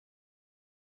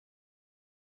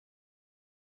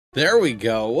There we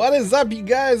go. What is up, you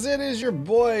guys? It is your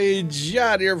boy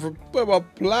John here from PumaPlow.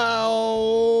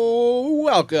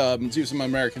 Welcome to some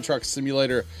American Truck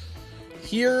Simulator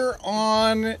here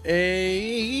on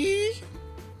a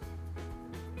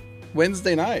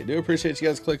Wednesday night. Do appreciate you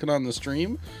guys clicking on the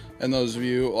stream, and those of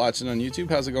you watching on YouTube,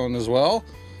 how's it going as well?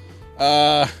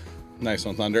 Nice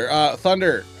one, Thunder.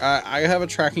 Thunder, I have a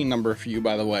tracking number for you,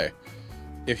 by the way,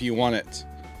 if you want it.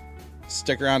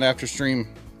 Stick around after stream.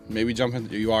 Maybe jump in.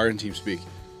 You are in TeamSpeak.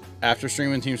 After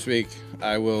stream in TeamSpeak,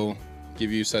 I will give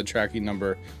you said tracking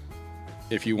number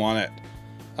if you want it.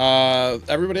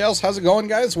 Everybody else, how's it going,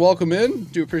 guys? Welcome in.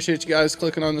 Do appreciate you guys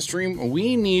clicking on the stream.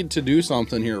 We need to do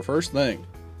something here. First thing,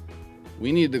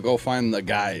 we need to go find the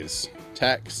guys,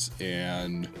 Tex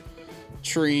and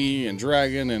Tree and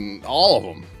Dragon and all of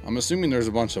them. I'm assuming there's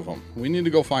a bunch of them. We need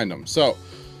to go find them. So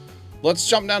let's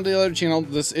jump down to the other channel.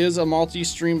 This is a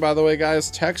multi-stream, by the way, guys.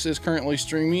 Tex is currently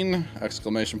streaming.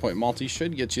 Exclamation point multi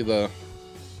should get you the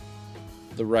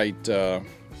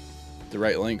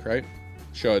right link, right?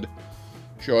 Should.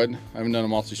 I haven't done a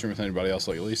multi-stream with anybody else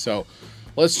lately, so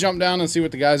let's jump down and see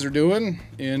what the guys are doing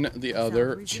in the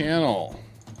other channel.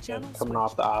 Coming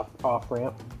off the off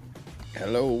ramp.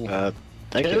 Hello.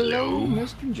 Hello,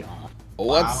 Mr. John.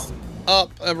 What's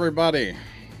up, everybody?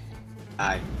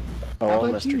 Hi.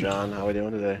 Hello, Mr. John. How are we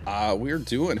doing today? We're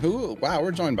doing wow,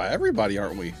 we're joined by everybody,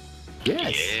 aren't we?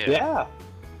 Yes. Yeah.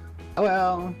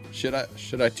 Well, Should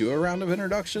I do a round of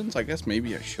introductions? I guess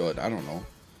maybe I should. I don't know.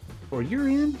 for your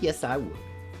end, yes, I would.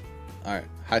 All right.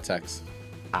 Hi, Tex.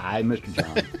 Hi, Mr.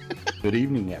 John. Good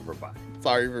evening, everybody.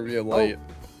 Sorry for being late.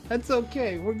 That's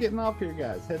okay. We're getting off here,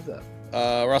 guys. Heads up.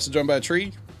 We're also joined by a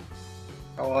Tree,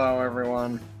 Hello,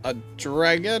 everyone. a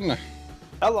Dragon,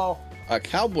 Hello. a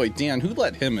Cowboy Dan. Who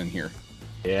let him in here?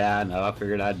 Yeah, I know. I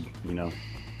figured I'd,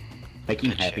 make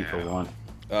him happy for one.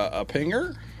 A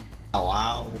Pinger,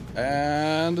 Hello.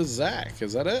 and a Zach.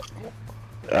 Is that it?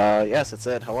 Yes, it's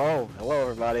it. Hello,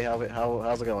 everybody.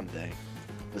 How's it going today?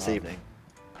 This evening.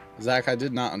 Zach, I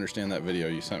did not understand that video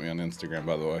you sent me on Instagram,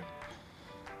 by the way.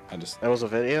 That was a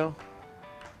video.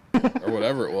 Or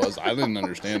whatever it was. I didn't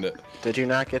understand it. Did you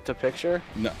not get the picture?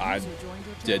 No, I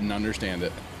didn't understand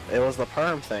it. It was the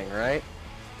perm thing, right?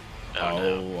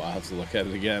 Oh, I'll have to look at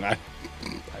it again. I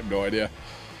have no idea.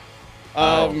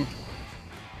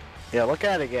 Yeah, look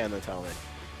at it again and tell me.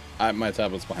 My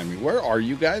tablet's behind me. Where are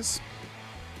you guys?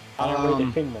 On our way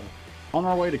to Kingman. On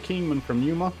our way to Kingman from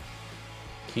Yuma.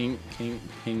 King.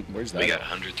 Where's that? We got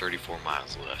 134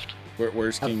 miles left.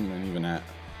 Where's Kingman even at?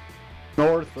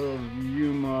 North of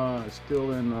Yuma,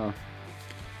 still in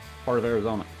part of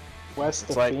Arizona. West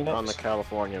It's of like Phoenix. on the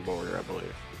California border, I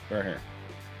believe. Right here.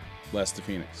 West of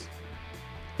Phoenix.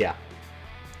 Yeah.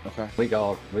 Okay. We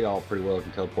all pretty well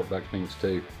can teleport back to Phoenix,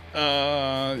 too.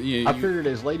 Yeah. I figured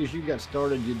as late as you got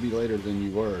started, you'd be later than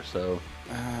you were, so.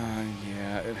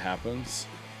 Yeah, it happens.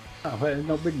 Oh, well,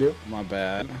 no big deal. My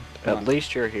bad. At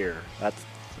least you're here. That's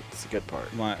the good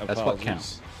part. My apologies. That's what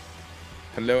counts.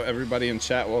 Hello, everybody in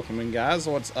chat. Welcome in, guys.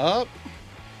 What's up?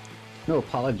 No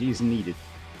apologies needed.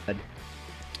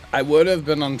 I would have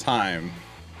been on time,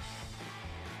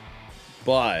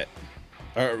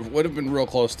 or would have been real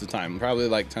close to time, probably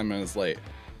like 10 minutes late.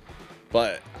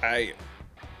 But I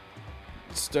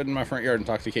stood in my front yard and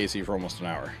talked to Casey for almost an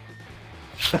hour.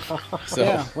 So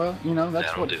Yeah, well, that's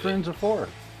That'll what do it. friends are for.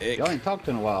 Y'all ain't talked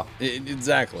in a while.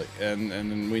 Exactly, and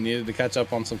then we needed to catch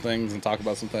up on some things and talk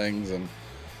about some things, and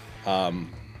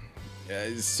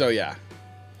so yeah.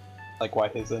 Like why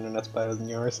his internet's better than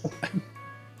yours.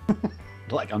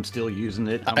 Like I'm still using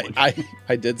it.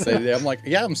 I did say today, I'm like,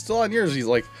 yeah, I'm still on yours. He's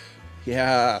like,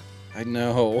 yeah, I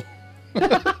know.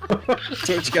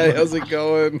 Twitch guy, how's it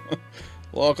going?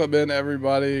 Welcome in,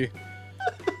 everybody.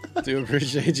 Do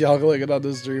appreciate y'all clicking on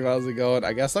the stream. How's it going?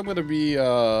 I guess I'm gonna be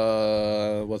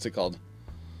what's it called?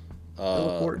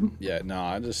 Teleporting? Yeah,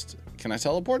 no, can I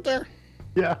teleport there?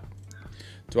 Yeah.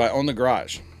 Do I own the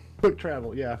garage? Quick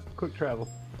travel, yeah. Quick travel.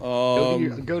 Go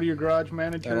to your garage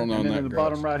manager, I don't know and then that in the garage.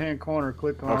 bottom right-hand corner,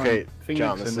 click on Okay, Phoenix,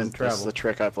 John, and this then is travel. the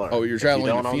trick I've learned. Oh, you're If traveling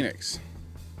you to don't own- Phoenix.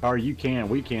 Or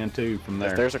we can too from there.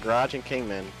 If there's a garage in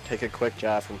Kingman, take a quick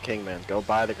job from Kingman. Go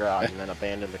buy the garage and then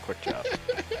abandon the quick job.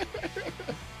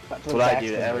 That's what I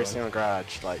do to every single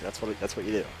garage. Like that's what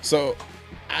you do. So,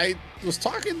 I was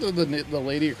talking to the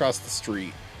lady across the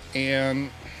street, and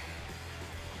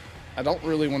I don't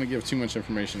really want to give too much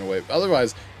information away.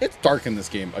 Otherwise, it's dark in this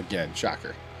game again.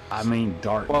 Shocker. I mean,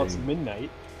 dark. Well, it's dude. midnight.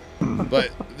 But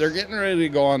they're getting ready to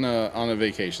go on a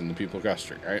vacation. The people across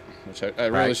the street, right? Which I really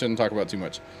Right. shouldn't talk about too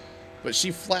much. But she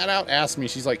flat out asked me.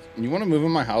 She's like, "You want to move in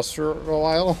my house for a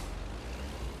while?"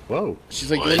 Whoa.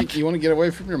 She's like, What? you want to get away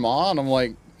from your mom? And I'm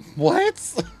like,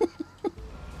 what?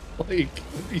 Like,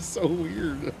 it'd be so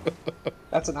weird.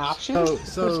 That's an option?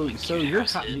 So you're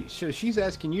house sit. so she's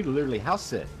asking you to literally house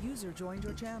sit. User joined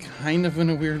your channel. Kind of in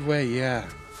a weird way, yeah.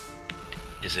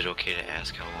 Is it okay to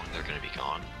ask how long they're gonna be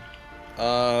gone?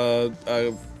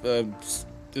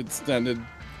 Extended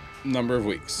number of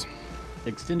weeks.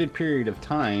 Extended period of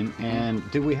time, and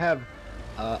do we have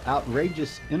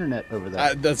outrageous internet over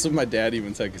there? That's what my dad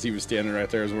even said, because he was standing right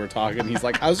there as we were talking. He's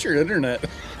like, "How's your internet?"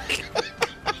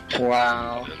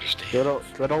 Wow. I understand.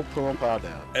 Good old PumaPlow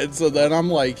down. And so then I'm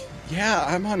like, "Yeah,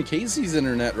 I'm on Casey's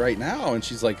internet right now," and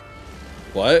she's like,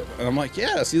 "What?" And I'm like,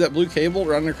 "Yeah, see that blue cable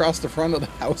running across the front of the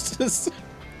houses?"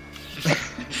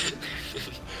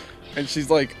 And she's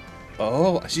like,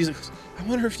 "Oh," she's like, "I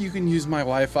wonder if you can use my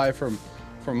Wi-Fi from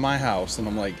my house." And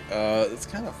I'm like, it's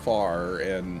kind of far,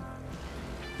 and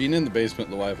being in the basement,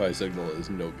 the Wi-Fi signal is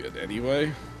no good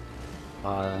anyway.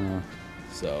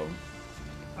 So,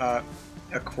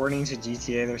 According to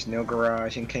GTA, there's no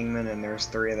garage in Kingman, and there's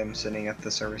 3 of them sitting at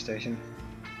the service station.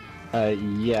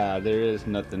 Yeah, there is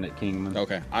nothing at Kingman.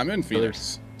 okay, I'm in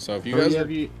Phoenix. So if you Oh, guys yeah,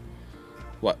 are,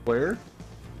 what? Where?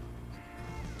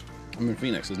 I'm in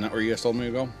Phoenix. Isn't that where you guys told me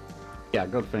to go? Yeah,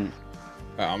 go to Phoenix.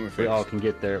 I'm in We Phoenix. all can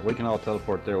get there. We can all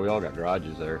teleport there. We all got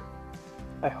garages there.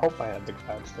 I hope I had the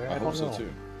garage there. I I hope don't so know.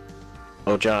 too.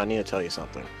 Oh, John, I need to tell you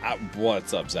something.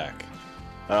 What's up, Zach?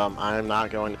 I'm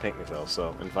not going to Pinckneyville,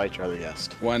 so invite your other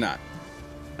guest. Why not?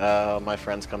 My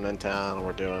friend's coming in town.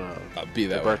 We're doing Be a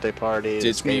that way. birthday party.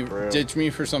 Ditch me, escape room. ditch me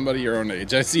for somebody your own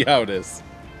age. I see how it is.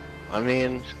 I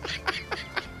mean,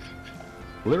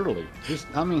 Literally, he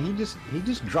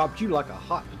just dropped you like a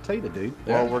hot potato, dude.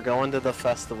 well, we're going to the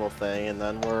festival thing, and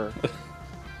then we're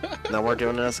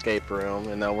doing an escape room,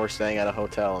 and then we're staying at a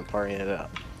hotel and partying it up.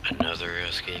 Another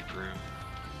escape room?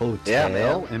 Hotel Yeah,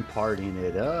 man. and partying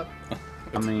it up.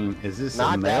 I mean, is this a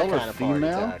Not that male or kind of party,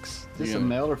 female? Tex. Is this Yeah. a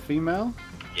male or female?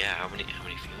 Yeah, how many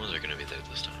females are gonna be there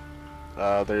this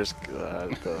time? There's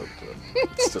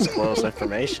it's disclosed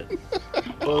information.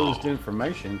 Closed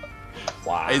information.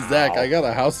 Wow. Hey Zach, I got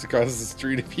a house across the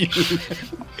street if you need it.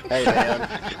 Hey man,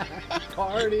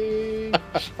 Party.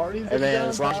 Party. hey man,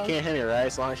 as long as you can't hear me, right?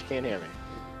 As long as you can't hear me.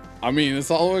 I mean,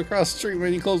 it's all the way across the street.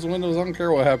 When you close the windows, I don't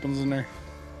care what happens in there.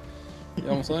 You know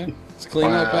what I'm saying? Just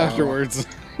clean up Wow. afterwards.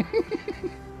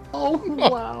 Oh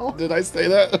wow. Did I say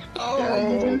that?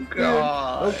 Oh,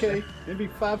 God. Okay, it'd be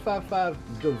 555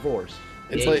 divorce.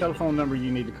 It's It's like- a telephone number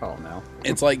you need to call now.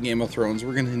 It's like Game of Thrones.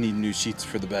 We're gonna need new sheets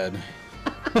for the bed.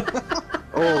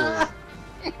 Oh,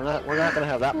 we're not gonna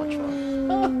have that much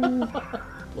fun.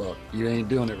 Well, you ain't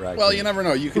doing it right. Well, then. you never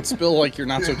know. You could spill like your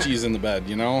nacho cheese in the bed.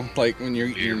 You know, like when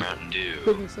you're Beer Mountain Dew.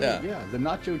 Couldn't say, Yeah. yeah, the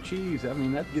nacho cheese. I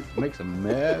mean, that makes a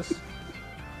mess.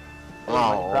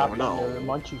 Oh Drop no. the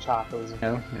munchy tacos. You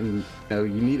know, and you know,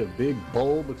 you need a big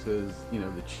bowl because you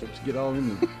know the chips get all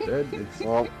in the bed. It's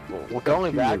Well, we're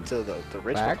going You back were to the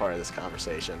original back? part of this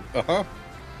conversation. Uh-huh.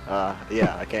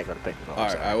 Yeah, I can't go to Pinckneyville. All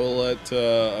right, sorry. I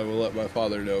will let my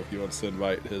father know if he wants to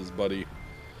invite his buddy.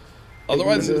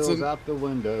 Otherwise, taking the it's bills an, out the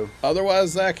window.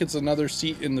 otherwise Zach, it's another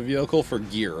seat in the vehicle for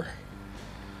gear.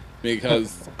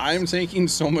 Because I'm taking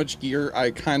so much gear,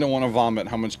 I kind of want to vomit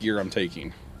how much gear I'm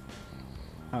taking.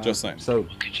 Just saying. So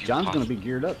Could you John's gonna possibly- be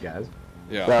geared up, guys.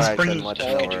 Yeah. All right, Bring couldn't let you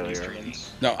know all earlier.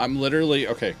 instruments. No, I'm literally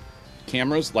okay.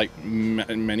 Cameras, like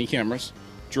many cameras,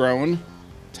 drone,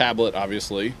 tablet,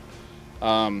 obviously,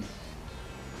 a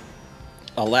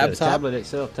The laptop. tablet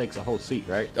itself takes a whole seat,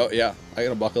 right? Oh yeah, I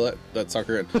gotta buckle that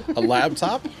sucker in. A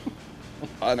laptop,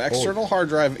 an external hard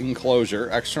drive enclosure,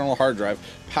 external hard drive,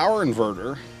 power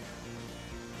inverter.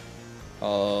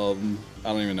 I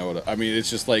don't even know what. I mean, it's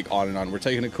just like on and on. We're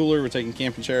taking a cooler. We're taking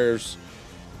camping chairs.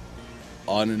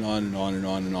 On and on and on and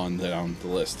on and on down the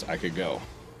list. I could go.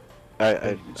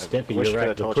 I Steppy, wish I you're could right.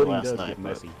 have The told you pudding last does night, get but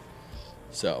messy.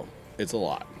 So it's a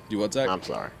lot. Do what's that? I'm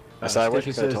sorry. I said I wish I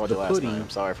Steffi could have says told you the last pudding- night. I'm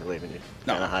sorry for leaving you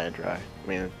No. kind of high and dry. I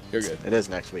mean, You're good. It is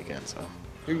next weekend, so.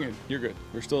 You're good. You're good.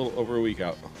 We're still over a week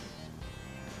out.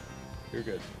 You're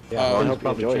good. Yeah, I things hope you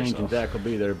probably enjoy change and yourself. Zach will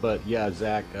be there. But yeah,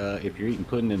 Zach, if you're eating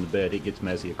pudding in the bed, it gets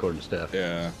messy according to Steph.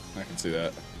 Yeah, I can see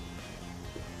that.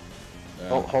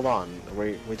 Oh, hold on. Are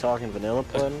we talking vanilla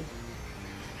pudding?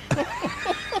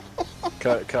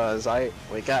 Cause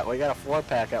we got a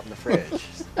 4-pack up in the fridge,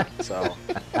 so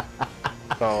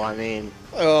I mean,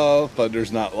 Oh,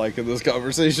 Thunder's not liking this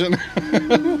conversation.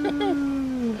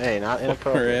 hey, not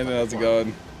inappropriate. Brandon, how's it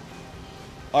going?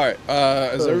 All right,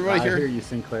 is So, everybody I hear here? you,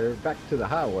 Sinclair. Back to the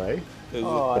highway. Is-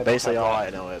 Oh, I But don't basically, have all that. I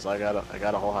know is I got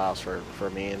a whole house for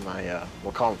me and my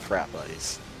we'll call them frat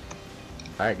buddies.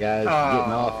 All right, guys,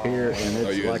 getting off here, and Oh,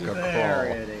 it's you like guys a are- There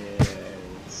crawl. it is.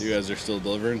 Nice. You guys are still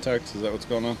delivering techs? Is that what's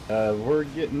going on? We're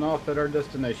getting off at our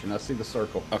destination. I see the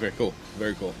circle. Okay, cool.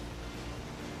 Very cool.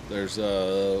 There's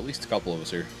at least a couple of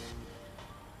us here.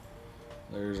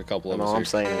 There's a couple of us All here. I'm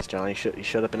saying is, John, you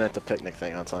should have been at the picnic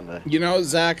thing on Sunday. You know,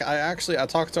 Zach, I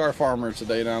talked to our farmer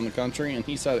today down the country, and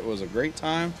he said it was a great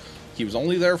time. He was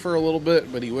only there for a little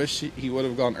bit, but he wished he would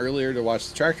have gone earlier to watch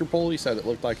the tractor pull. He said it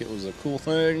looked like it was a cool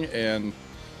thing, and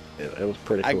It was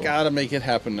pretty cool. I gotta make it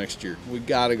happen next year. We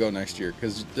gotta go next year,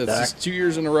 because that's Zach? just 2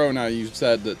 years in a row now you've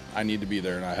said that I need to be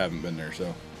there, and I haven't been there,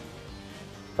 so.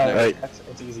 Right.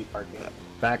 It's easy parking.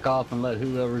 Back off and let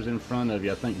whoever's in front of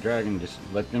you. I think Dragon, just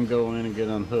let them go in and get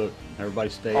unhooked. Everybody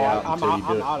stay out until you do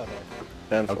I'm it. out of there.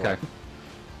 Ben for Okay. it.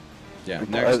 Yeah,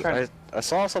 next. I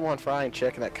saw someone frying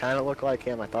chicken that kind of looked like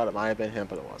him. I thought it might have been him,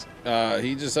 but it wasn't.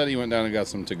 He just said he went down and got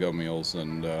some to-go meals,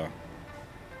 and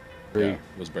yeah,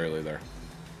 was barely there.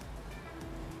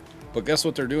 But guess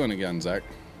what they're doing again, Zach?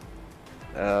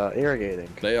 Irrigating.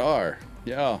 They are.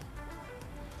 Yeah.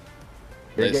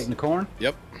 Irrigating the corn?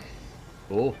 Yep.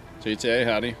 Cool. GTA,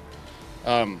 howdy.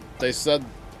 They said,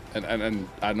 and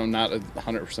I'm not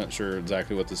 100% sure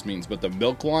exactly what this means, but the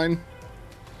milk line,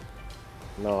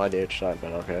 No idea what you're talking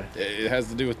about. Okay. it has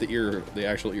to do with the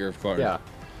actual ear of corn. Yeah.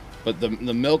 But the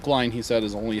milk line, he said,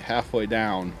 is only halfway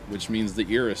down, which means the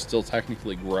ear is still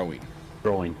technically growing.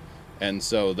 Growing. And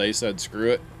so they said, screw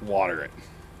it, water it.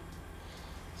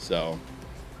 So,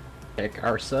 Heck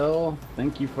Arcel,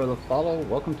 thank you for the follow.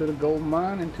 Welcome to the gold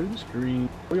mine and to the stream.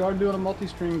 We are doing a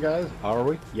multi-stream, guys. Are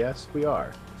we? Yes, we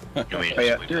are. You mean Oh,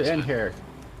 yeah. we You're missed in it. here.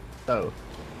 So,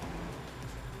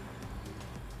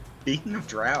 Speaking of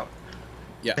drought,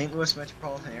 yeah. St. Louis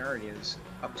metropolitan area is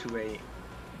up to a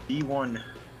B1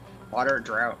 water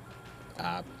drought.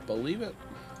 I believe it.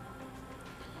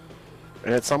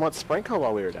 And it somewhat sprinkled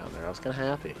while we were down there. I was kind of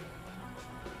happy.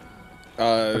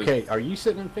 okay, are you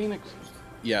sitting in Phoenix?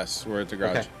 Yes, we're at the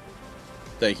garage. Okay.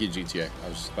 Thank you, GTA. I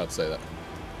was just about to say that.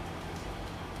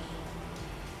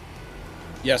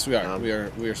 Yes, we are. We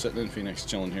are sitting in Phoenix,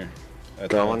 chilling here at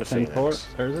Going to Same port. Phoenix.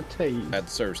 There's a T. the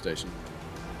service station.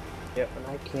 Yep, and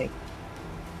I can't.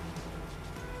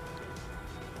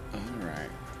 All right.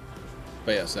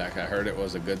 But yeah, Zach, I heard it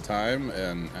was a good time,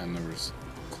 and there was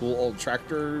cool old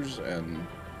tractors, and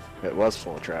It was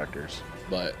full of tractors.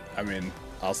 but I mean,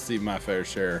 I'll see my fair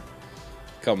share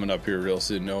coming up here real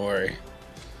soon. No worry.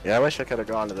 Yeah, I wish I could have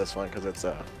gone to this one because it's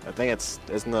I think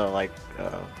isn't the like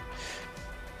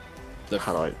The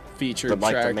how do I featured the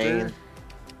like tractor.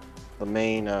 the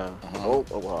main oh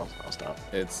well I'll stop.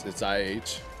 It's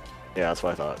IH. Yeah, that's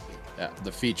what I thought. Yeah,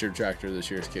 the featured tractor this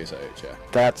year's Case IH. Yeah.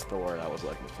 That's the word I was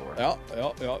looking for. Yep.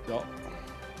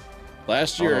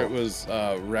 Last year it was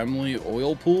Remley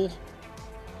Oil Pool,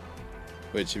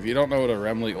 which if you don't know what a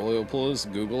Remley Oil Pool is,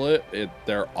 Google it.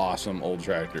 They're awesome old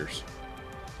tractors.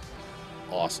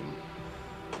 Awesome.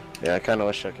 Yeah, I kind of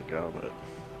wish I could go, but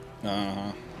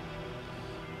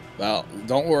Well,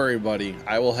 don't worry, buddy.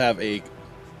 I will have a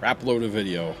crap load of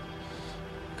video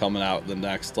coming out the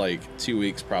next like 2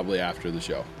 weeks, probably after the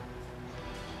show.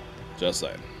 Just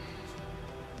saying.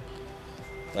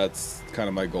 That's kind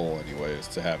of my goal anyway, is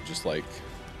to have just like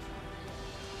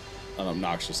an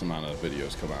obnoxious amount of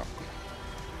videos come out.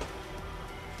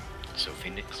 So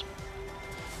Phoenix.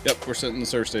 Yep, we're sitting in the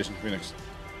service station, Phoenix.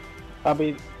 I'll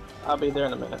be there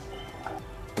in a minute.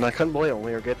 and I couldn't believe it when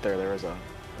we were get there. There was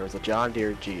a John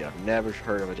Deere G. I've never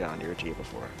heard of a John Deere G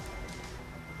before.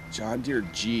 John Deere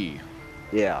G.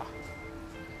 Yeah.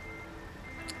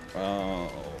 I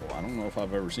don't know if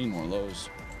I've ever seen one of those.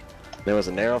 There was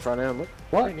a narrow front end. Look,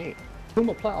 What? pretty neat.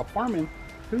 PumaPlow farming?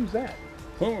 Who's that?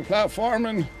 PumaPlow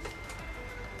farming.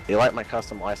 You like my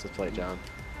custom license plate, John?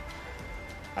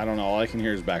 I don't know. All I can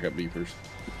hear is backup beepers.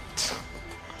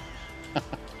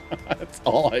 That's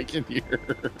all I can hear.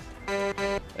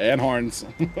 And horns.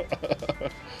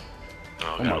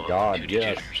 Oh my God,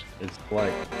 yes. It's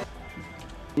like...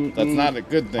 That's not a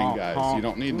good thing, guys. You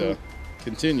don't need to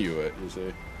continue it, you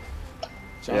see.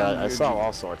 John Yeah, I Deere saw G.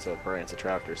 all sorts of brands of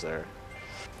tractors there.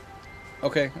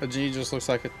 Okay, a G just looks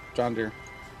like a John Deere.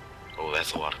 Oh,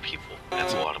 that's a lot of people.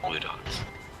 That's a lot of blue dots.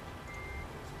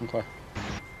 Okay.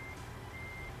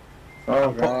 Oh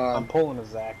I'm god. pulling a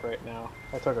Zach right now.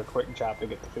 I took a quick job to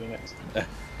get to Phoenix.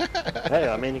 Hey,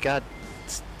 I mean, you got...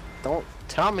 Don't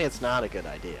tell me it's not a good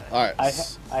idea. All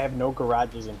right. I have no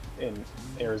garages in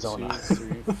Arizona. 2,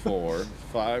 3, 4,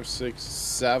 5, 6,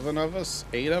 7 of us,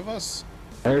 8 of us.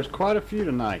 There's quite a few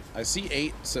tonight. I see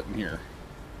 8 sitting here.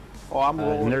 Oh, I'm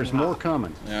rolling. And there's more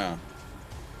coming. Yeah,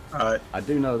 I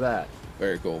do know that.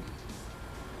 very cool.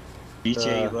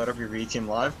 BJ, you load up your VTM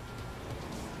live?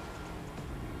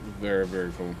 Very,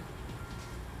 very cool.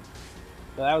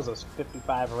 That was a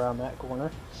 55 around that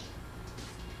corner.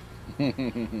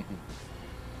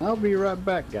 I'll be right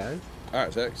back, guys. All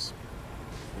right, thanks.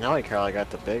 Now I Carl, I got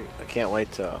the big. I can't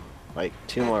wait to like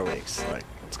 2 more weeks. Like,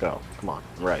 let's go. Come on,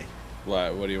 I'm ready.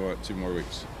 What do you want? 2 more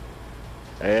weeks?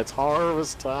 It's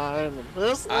harvest time. And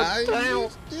this town.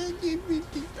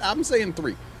 I'm saying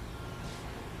 3.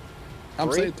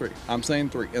 I'm saying 3. I'm saying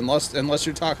 3. Unless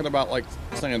you're talking about like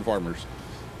sand farmers,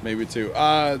 maybe 2.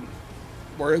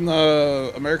 We're in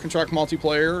the American Truck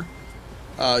multiplayer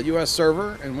U.S.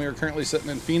 server, and we are currently sitting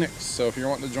in Phoenix. So if you're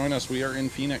wanting to join us, we are in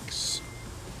Phoenix.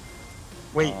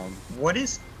 Wait, what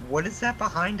is that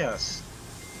behind us?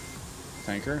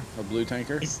 Tanker, a blue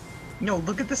tanker. No,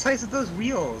 look at the size of those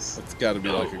wheels. It's got to be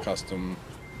like a custom.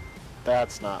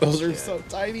 That's not. Those are legit. so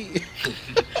tiny.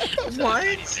 What?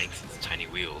 Thanks, it's tiny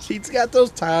wheels. He's got those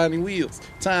tiny wheels.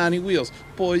 Tiny wheels.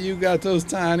 Boy, you got those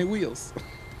tiny wheels.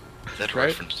 Is that a Right?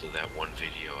 reference to that one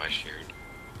video I shared?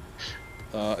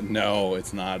 No,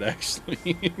 it's not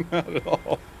actually. Not at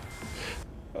all.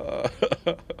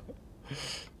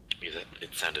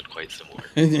 It sounded quite similar.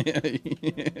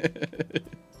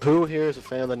 Who here is a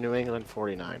fan of the New England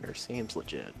 49ers? Seems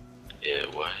legit. Yeah,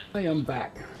 what? Hey, I'm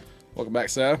back. Welcome back,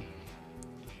 Seth.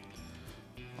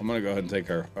 I'm gonna go ahead and take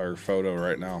our photo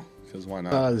right now, because why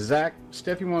not? Zach,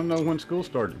 Steph, you want to know when school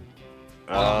started?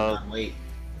 Wait.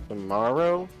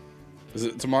 Tomorrow? Is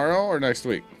it tomorrow or next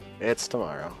week? It's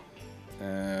tomorrow.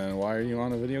 And why are you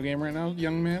on a video game right now,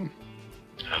 young man?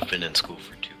 I've been in school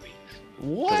for 2 weeks.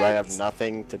 What? Because I have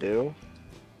nothing to do.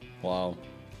 Wow.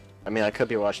 I mean, I could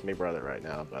be watching Big Brother right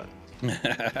now, but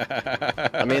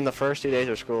I mean, the first 2 days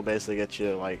of school basically get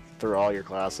you like through all your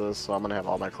classes. So I'm gonna have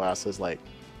all my classes. Like,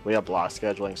 we have block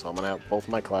scheduling, so I'm gonna have all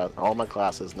my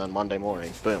classes, and then Monday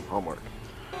morning, boom, homework.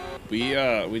 We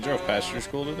drove past your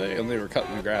school today, and they were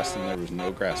cutting the grass, and there was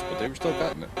no grass, but they were still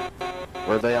cutting it.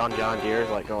 Were they on John Deere's,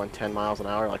 like going 10 miles an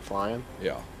hour, like flying?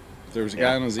 Yeah. There was a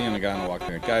guy on a Z and a guy on a walk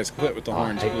there. Guys, quit with the I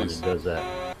horns, hate when please. it does that.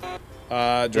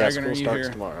 Dragon, yeah, are school you starts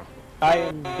here? tomorrow. I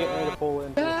am getting ready to pull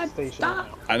into the station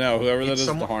now. I know, whoever that It's is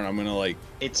with the someone- horn, I'm gonna like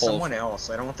It's pull someone else.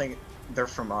 I don't think they're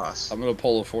from us. I'm gonna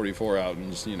pull a 44 out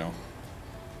and just,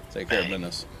 take care of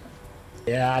business.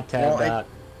 Yeah, I tabbed Well, out.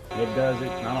 It does it.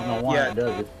 I don't know why Yeah. it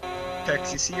does it.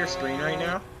 Tex, you see your screen right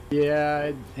now?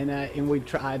 Yeah, and we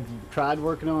tried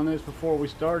working on this before we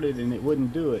started, and it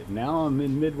wouldn't do it. Now I'm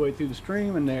in midway through the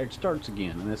stream, and there it starts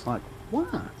again, and it's like,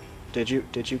 why? Did you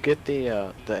get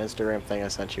the Instagram thing I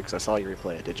sent you? Because I saw you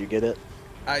replay it. Did you get it?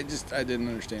 I didn't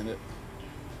understand it.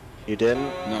 You didn't?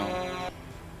 No.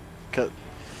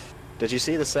 Did you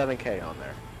see the 7K on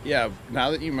there? Yeah, now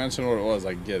that you mentioned what it was,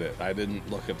 I get it. I didn't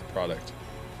look at the product.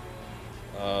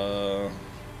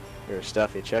 Here,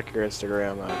 Steffi, check your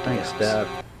Instagram. Thanks, DMs.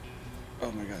 Steph.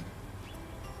 Oh my god.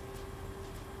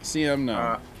 CM,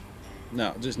 no.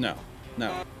 No, just no.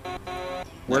 No.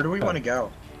 Where do we want to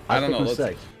go? I don't know. was Let's,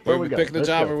 gonna say, where where we go? picking a Let's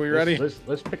job? go. Are we ready?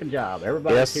 Let's pick a job.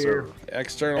 Everybody's Yes, here. sir.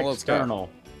 External, let's go. External.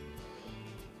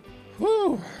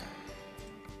 Woo!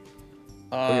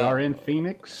 We are in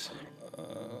Phoenix,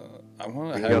 I want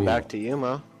We to can go have back to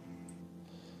Yuma.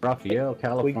 Raphael,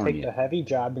 We can take the California. heavy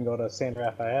job and go to San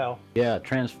Rafael. Yeah,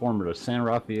 transformer to San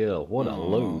Rafael. What a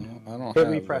load. I don't Hit have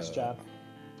refresh that. job.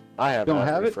 I have Don't that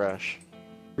have it? refresh.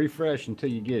 Refresh until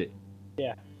you get it.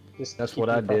 Yeah. Just That's keep what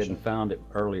I did refreshing. and found it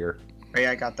earlier. Oh,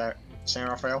 yeah, I got that. San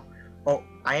Rafael. Oh,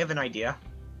 I have an idea.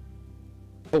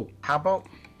 Oh. How about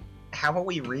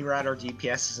we reroute our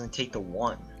GPSs and take the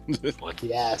 1? What?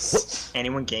 Yes.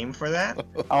 Anyone game for that?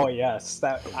 Oh yes.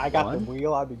 That I got One? the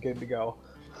wheel. I'd be good to go.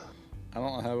 I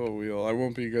don't have a wheel. I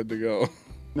won't be good to go.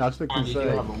 No, I was thinking You say, do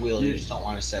have a wheel, you- you just don't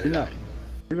want to set you're it not, up.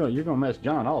 you're gonna mess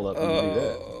John all up when you do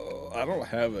that. I don't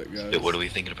have it, guys. Hey, what are we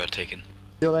thinking about taking?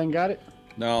 Still ain't got it?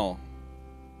 No.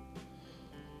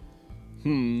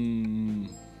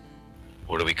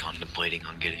 What are we contemplating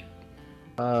on getting?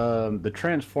 The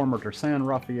transformer to San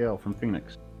Rafael from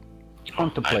Phoenix.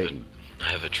 Contemplating. I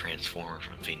have a transformer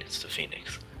from Phoenix to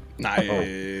Phoenix.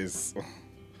 Nice.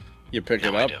 You pick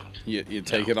it No, I up, don't. you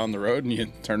take No. it on the road, and you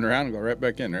turn around and go right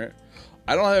back in, right?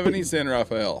 I don't have any San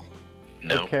Rafael.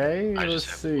 No. Okay, I let's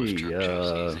just have lift see. truck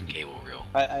chassis and cable reel.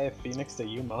 I have Phoenix to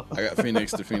Yuma. I got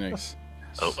Phoenix to Phoenix.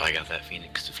 Oh, I got that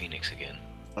Phoenix to Phoenix again.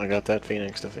 I got that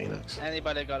Phoenix to Phoenix.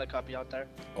 Anybody got a copy out there?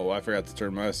 Oh, I forgot to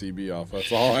turn my CB off.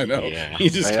 That's all I know. Yeah. He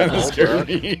just I kind have of a scared truck.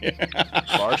 me.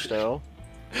 Barstow.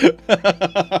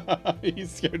 He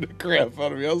scared the crap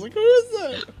out of me. I was like, who is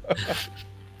that?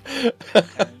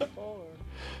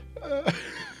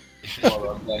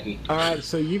 Becky. Alright,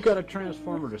 so you got a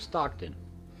transformer to Stockton.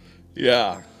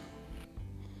 Yeah.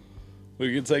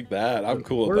 We can take that. I'm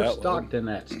cool with Where's that. Stockton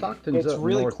at? Stockton's It's up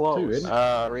really north close. too, isn't it?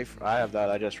 I have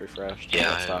that. I just refreshed. Yeah,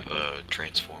 I It's have Stockton. a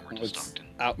transformer to It's Stockton.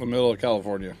 out in the middle of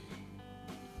California.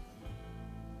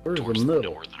 Where's the Towards the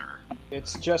middle? northerner.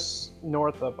 It's just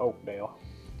north of Oakdale,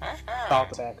 south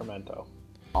of Sacramento.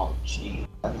 Oh, gee.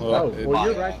 Oh, it- well,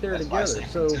 you're right there That's why I together.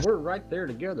 said- So we're right there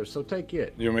together. So take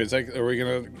it. You want me to take? Are we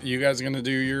gonna? You guys gonna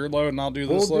do your load and I'll do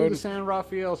We'll this do load? the San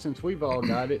Rafael since we've all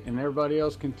got it, and everybody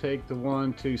else can take the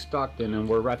one to Stockton, and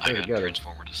we're right I there got a together.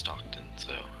 transformer to Stockton,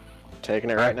 so Taking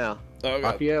it right now. Oh god,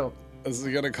 Rafael, this is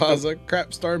gonna cause a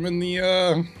crap storm in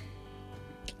the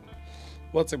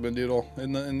what's it been doodle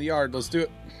in the yard. Let's do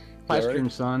it. Ice Alright. Cream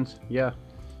Sons. Yeah.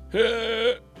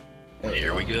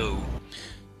 here we go.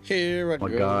 Here I Oh my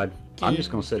go. God. I'm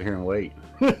just gonna sit here and wait.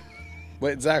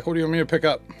 Wait, Zach, what do you want me to pick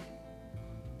up?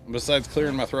 Besides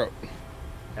clearing my throat.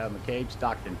 McCabe,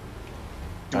 Stockton.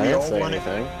 Do I we didn't all say want to?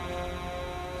 anything.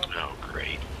 Oh,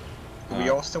 great. Do we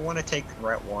all still want to take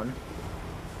Route 1?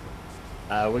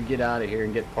 We'll get out of here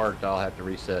and get parked. I'll have to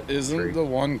reset. Isn't tree. the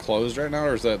one closed right now,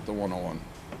 or is that the 101?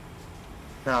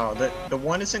 No, the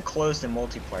one isn't closed in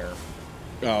multiplayer.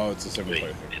 Oh, it's a single Wait,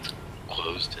 player. it's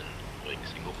closed in like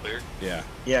single player? Yeah,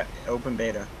 Yeah, open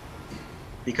beta.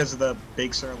 Because of the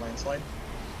Big Sur landslide.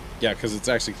 yeah, because it's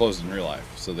actually closed in real life,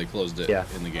 so they closed it Yeah.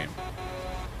 in the game.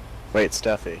 Wait,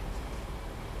 Steffi,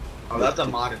 Oh, that's a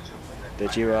modded jump.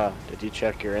 did you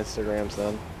check your Instagrams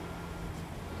then?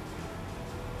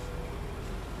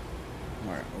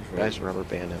 All right, You guys rubber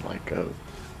banding like goat.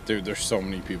 dude, there's so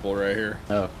many people right here.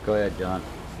 Oh, go ahead, John.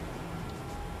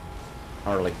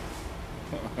 Harley.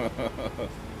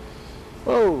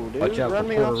 Whoa, dude! Watch out run for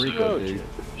me Puerto off the Rico, road. dude.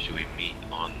 Should we meet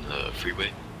on the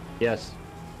freeway? Yes.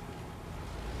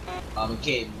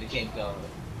 McCabe, go.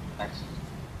 Actually,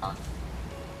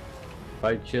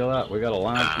 Right, chill out. We got a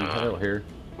line from hell here.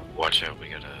 Watch out, we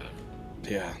got a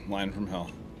Yeah, line from hell.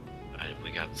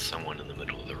 we got someone in the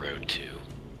middle of the road too.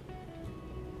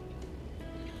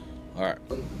 All right.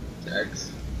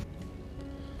 X.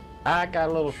 I got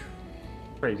a little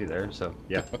crazy there, so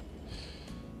yeah.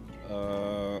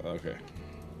 Okay.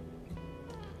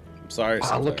 I'm sorry.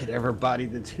 Wow, look at everybody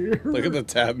that's here. Look at the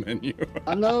tab menu.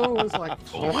 I know. It's like.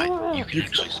 Oh my, you can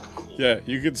actually Yeah,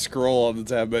 you can scroll on the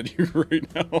tab menu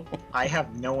right now. I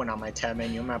have no one on my tab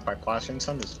menu. I'm at my Classroom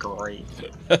Sun. This is great.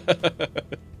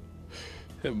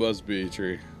 It must be a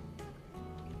tree.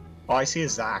 All I see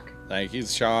is Zach. Thank you,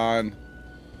 Sean.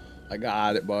 I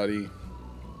got it, buddy.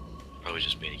 probably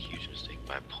just made a huge mistake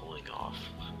by pulling off.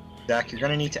 Zach, you're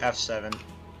gonna need to F7.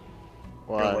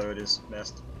 Your What? load is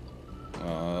missed.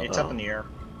 It's Oh. up in the air.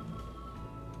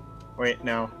 Wait,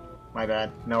 no. My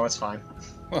bad. No, it's fine.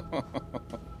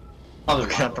 Oh,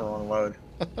 Looking at the wrong load.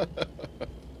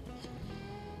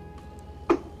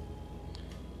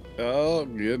 Oh,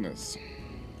 goodness.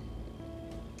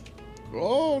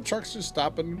 Oh, truck's just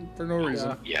stopping for no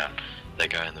reason. Yeah, that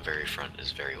guy in the very front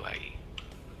is very laggy.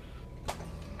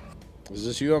 Is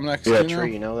this you I'm next Yeah, to now?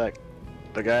 Tree, you know that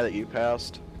the guy that you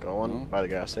passed going Mhm. by the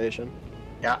gas station?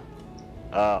 Yeah.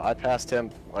 I passed him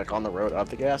like on the road of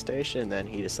the gas station, and then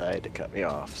he decided to cut me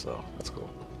off, so that's cool.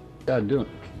 God doing.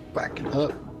 Backing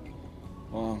up.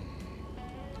 Well,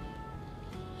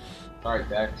 Sorry,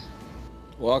 Dex.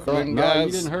 welcome in, No, guys.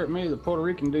 you didn't hurt me. The Puerto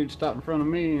Rican dude stopped in front of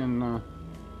me, and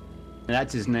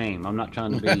that's his name. I'm not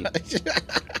trying to be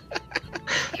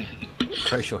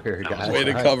facial hair guy. Way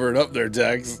to cover it up there,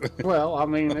 Dex. Well, I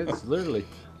mean, it's literally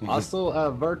also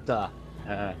Verta.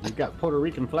 You've got Puerto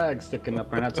Rican flag sticking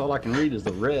up, and that's all I can read is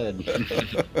the red.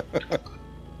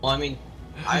 Well, I mean,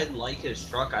 I like his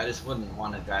truck. I just wouldn't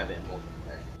want to drive it in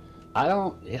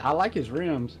multiplayer. I like his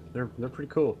rims. They're pretty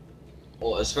cool.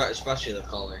 Well, especially the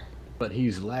color. But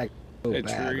he's lagged so Hey,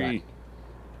 bad. Tree. Right?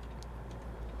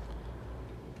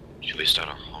 Should we start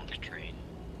our honk train?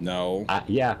 No.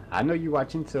 Yeah, I know you're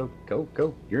watching, so go.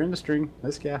 You're in the stream.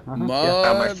 Let's go. Yeah. Now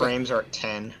my Mud. frames are at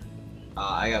 10.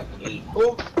 I got 8.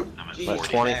 Oh, I'm at Jeez. Like 40.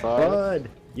 25. Bud.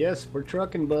 Yes, we're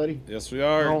trucking, buddy. Yes, we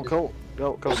are. Oh, go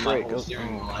straight. Go.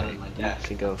 steering wheel out of my You desk.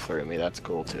 can go through me. That's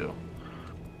cool too.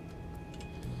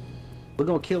 We're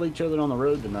gonna kill each other on the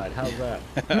road tonight. How's that?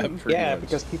 Pretty Yeah, much.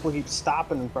 because people keep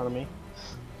stopping in front of me.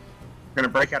 We're gonna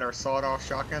break out our sawed-off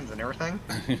shotguns and everything.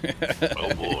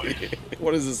 Oh boy.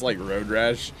 What is this, like Road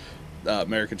Rash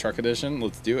American Truck Edition?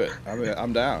 Let's do it.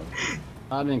 I'm down.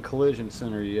 Not in collision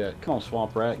center yet. Come on,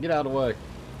 Swamp Rat, get out of the way.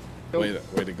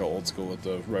 Way to go old school with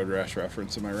the Road Rash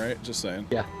reference, am I right? Just saying.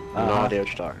 Yeah. No idea what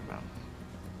you're talking about.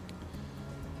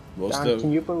 Most John, of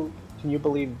can you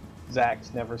believe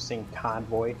Zach's never seen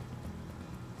Convoy?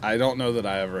 I don't know that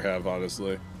I ever have,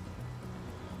 honestly.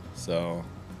 So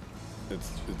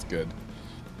it's good.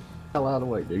 Hell out of the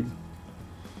way, dude.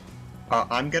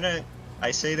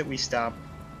 I say that we stop.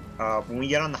 When we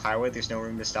get on the highway, there's no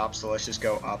room to stop, so let's just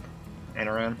go up and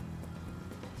around.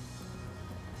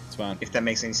 It's fine. If that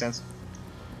makes any sense.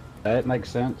 That makes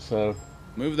sense. So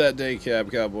Move that day cab,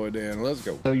 Cowboy Dan. Let's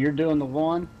go. you're doing the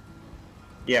one.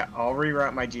 Yeah, I'll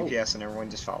reroute my GPS and everyone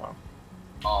just follow.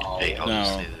 Oh, Hey, I'll No.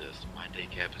 just say this. My day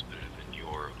cab is better than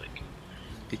your,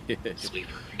 like,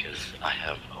 sleeper because I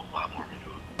have a lot more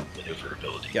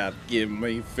maneuverability. God, give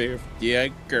me 50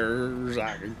 acres.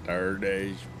 I can turn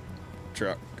this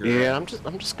truck. Yeah, I'm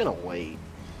just gonna wait.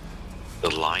 The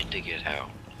line to get out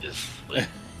is like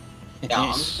yeah,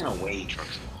 I'm just gonna wait.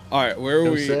 trucks. All right, where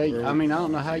are we? Say, where I are we- mean, I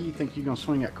don't know how you think you're gonna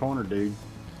swing that corner, dude.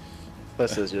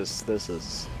 This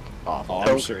is awful. Oh,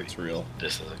 I'm sure it's real.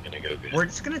 This isn't gonna go good. We're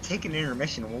just gonna take an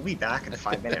intermission. We'll be back in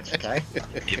 5 minutes, okay?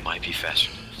 It might be faster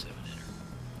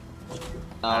than a 7-hitter.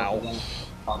 Ow. Then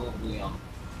probably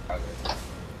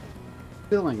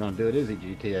Still ain't gonna do it, is he,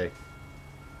 GTA?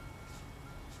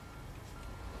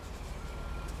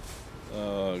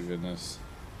 Oh goodness.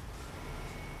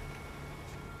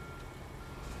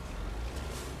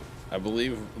 I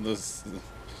believe this.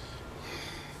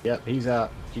 Yep, he's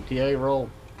out. GTA roll.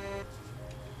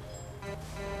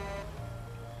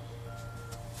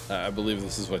 I believe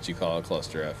this is what you call a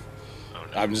cluster F. Oh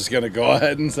no. I'm just gonna go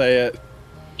ahead and say it.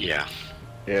 Yeah.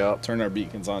 Yep. Turn our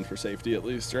beacons on for safety at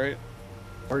least, right?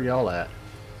 Where y'all at?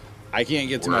 I can't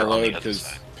get to We're my on the load other because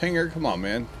side. Pinger, come on,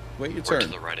 man, wait your We're turn. to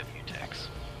the right of you, Tex.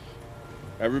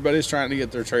 Everybody's trying to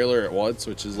get their trailer at once,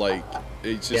 which is like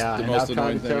it's just Yeah, the and most I've tried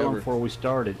annoying to thing tell them ever. before we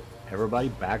started. Everybody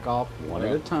back off one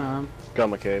at a time. Go,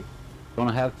 McCabe.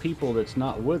 Gonna have people that's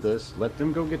not with us. Let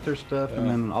them go get their stuff, and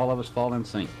Yeah. then all of us fall in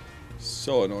sync.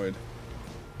 So annoyed.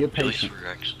 Get At least patient. we're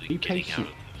actually Be getting patient.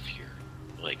 out of fear,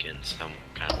 like in some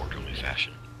kind of orderly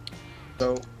fashion.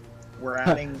 So we're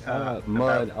adding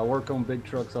Mud. I work on big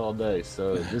trucks all day,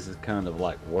 so this is kind of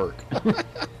like work. about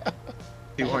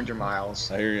 200 miles.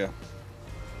 I hear you.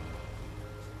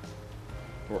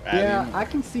 We're Yeah, adding. I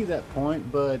can see that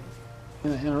point, but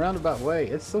in a roundabout way,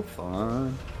 it's so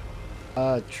fun.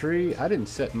 Tree, I didn't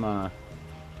set my.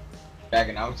 back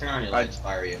and I'll turn on your lights,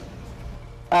 fire you.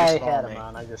 I Just follow had me. them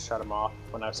on. I just shut them off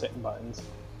when I was hitting buttons.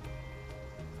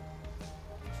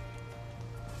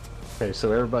 Okay,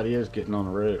 so everybody is getting on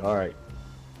the road. All right.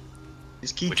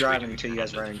 Just keep Which way driving do we until you turn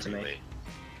guys onto run the into me. freeway?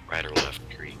 Right or left,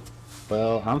 Tree?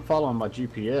 Well, I'm following my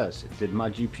GPS. Did my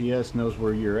GPS knows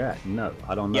where you're at? No,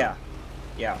 I don't know. Yeah,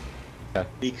 yeah. Okay.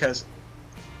 Because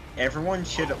everyone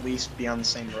should at least be on the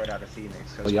same road out of Phoenix.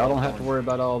 'cause Well, y'all we're don't have to going- worry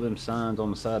about all them signs on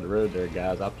the side of the road there,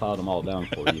 guys. I plowed them all down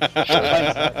for you.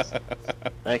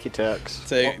 Thank you, Tex.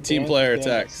 Say team Dan- player Dan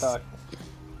text. sucked.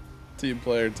 Team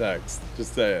player text.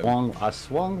 Just say it. I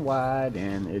swung wide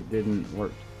and it didn't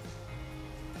work.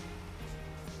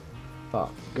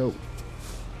 Fuck, go.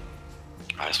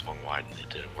 I swung wide and it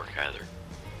didn't work either.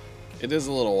 It is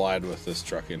a little wide with this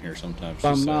truck in here sometimes.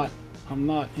 I'm just saying. not. I'm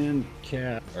not in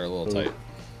cab. Or a little tight.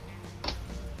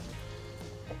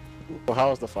 Well, how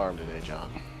was the farm today, John?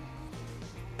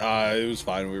 It was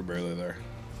fine. We were barely there.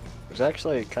 It was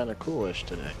actually kind of coolish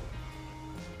today.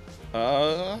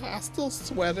 I still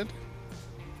sweated.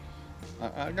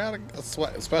 I got a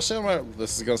sweat, especially on my.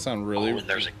 This is gonna sound really. Oh, and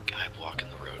there's a guy blocking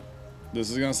the road.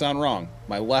 This is gonna sound wrong.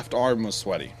 My left arm was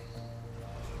sweaty.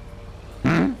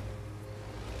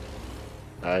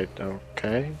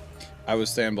 Okay. I was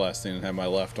sandblasting and had my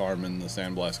left arm in the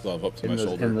sandblast glove up to my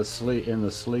shoulder. In the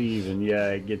sleeve, and yeah,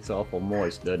 it gets awful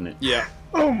moist, doesn't it? Yeah.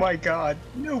 Oh my god,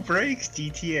 no brakes,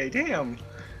 GTA, damn.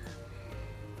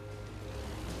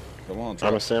 Come on, I'm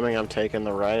truck. assuming I'm taking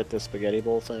the right at the spaghetti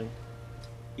bowl thing.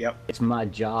 Yep. It's my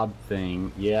job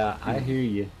thing. Yeah, I hear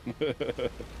you.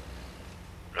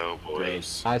 Oh boy.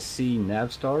 Gross. I see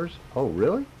nav stars. Oh,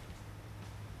 really?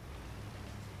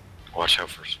 Watch out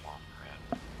for swamp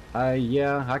rat.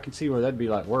 Yeah, I can see where that'd be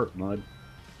like work, Mud.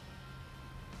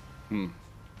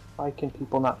 Why can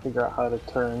people not figure out how to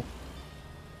turn?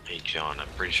 Hey John, I'm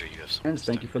pretty sure you have some. Friends,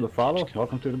 thank you for the follow.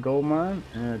 Welcome to the gold mine.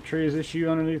 Tree, is this you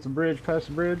underneath the bridge, past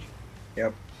the bridge?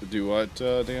 Yep. Do what,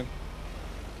 Dan?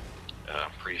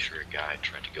 I'm pretty sure a guy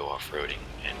tried to go off-roading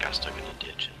and got stuck in a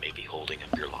ditch and maybe holding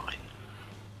up your line.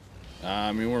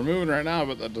 I mean, we're moving right now,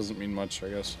 but that doesn't mean much, I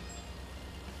guess.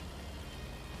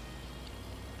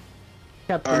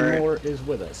 Captain All right. Moore is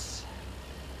with us.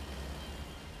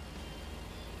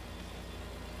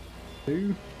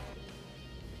 Who?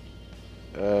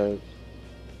 Uh,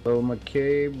 Hello,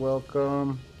 McCabe,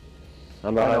 welcome.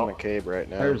 I'm behind McCabe right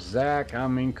now. There's Zach. I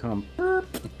mean, come.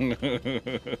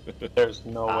 There's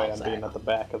no way I'm being at the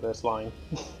back of this line.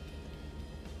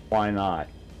 Why not?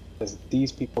 Because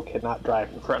these people cannot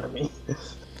drive in front of me.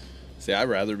 See, I'd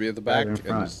rather be at the back Right in and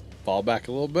front. just fall back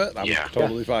a little bit, I'm Yeah.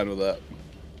 totally fine with that.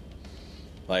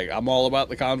 Like, I'm all about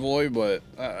the convoy, but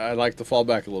I like to fall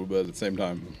back a little bit at the same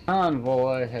time.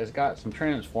 Convoy has got some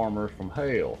transformers from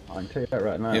hell. I can tell you that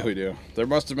right now. Yeah, we do. There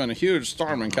must have been a huge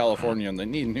storm in California, and they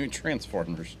need new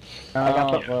transformers. I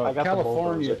got the California,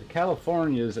 bulldozer.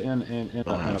 California's in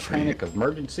a panic of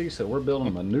emergency, so we're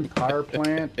building them a new power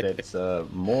plant that's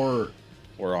more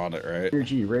We're on it, right?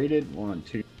 energy rated. 1,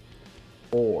 2,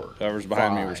 4. Whoever's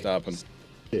behind me, we're 5, stopping.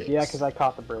 6. Yeah, because I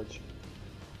caught the bridge.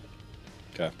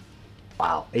 Okay.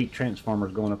 Wow, 8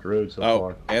 transformers going up the road so Oh,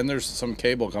 far. and there's some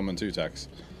cable coming too, Tex.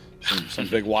 Some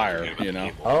big wire, you know.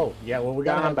 Oh, yeah, well, we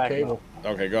got I'm to have back cable.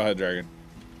 Okay, go ahead, Dragon.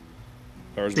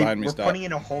 Whoever's See, behind me, we're stop. putting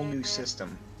in a whole new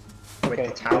system with Okay,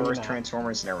 the towers, now.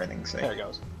 transformers, and everything. See? There it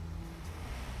goes.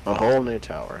 A whole new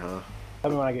tower, huh? Tell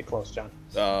me when I get close, John.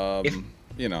 If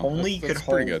You know, only you that's could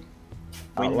pretty hold- good.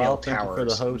 Windmill Well, thank you towers for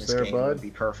the in host this there, game bud. would be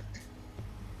perfect.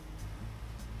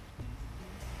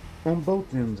 On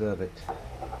both ends of it.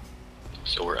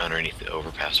 So we're underneath the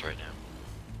overpass right now.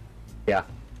 Yeah.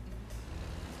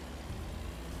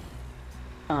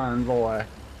 Convoy.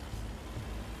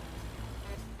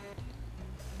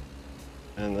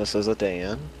 And this is a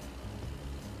Dan.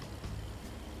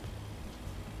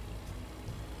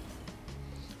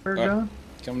 Where, Alright. John?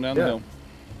 Coming down Yeah. the hill.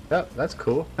 Yep, that's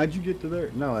cool. How'd you get to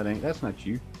there? No, that ain't. That's not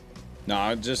you. No,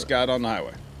 I just got on the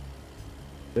highway.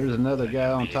 There's another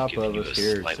guy on They've top given of you us a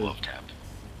here. It slight says love tap.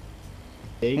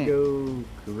 Diego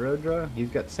Kurodra. He's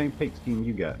got the same paint scheme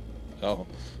you got. Oh.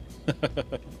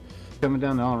 Coming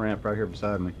down the on-ramp right here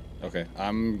beside me. Okay,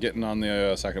 I'm getting on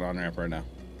the second on-ramp right now.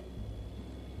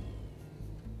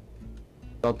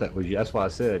 Thought that was you. That's why I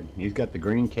said he's got the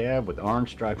green cab with the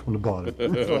orange stripe on the bottom.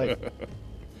 It's like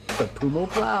the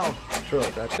PumaPlow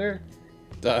truck right there.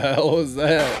 The hell was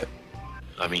that?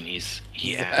 I mean,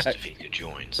 he asked if he could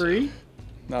join. So. Three?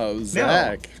 No,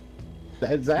 Zach.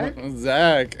 That's Zach?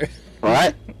 Zach.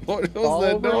 What? What was All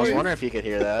that over I was noise? wondering if you could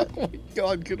hear that. Oh my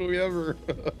god, could we ever?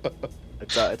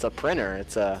 It's a printer.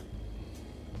 It's a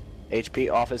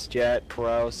HP Office Jet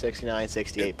Pro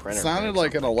 6968 printer. Sounded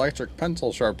like an electric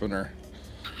pencil sharpener.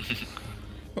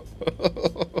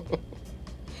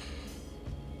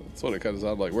 That's what it kind of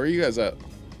sounded like. Where are you guys at?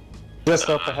 Just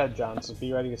up ahead, John, so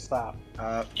be ready to stop.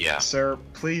 Yeah. Sir,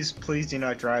 please do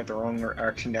not drive the wrong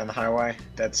direction down the highway.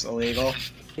 That's illegal.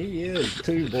 He is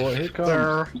too, boy. Here comes.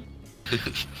 Sir.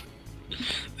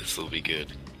 This will be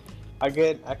good. I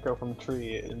get an echo from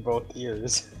tree in both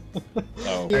ears.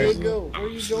 Oh, Diego, where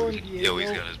you going, He always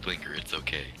Diego? got his blinker. It's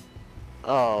okay.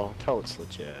 Oh, totes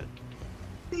legit.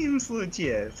 Seems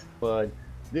legit. Bud,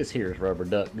 this here's rubber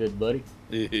duck, good buddy.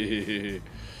 It's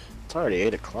already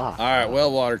 8 o'clock. All right,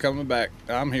 well, water coming back.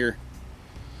 I'm here.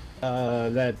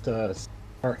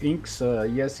 Our Inks,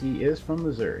 yes, he is from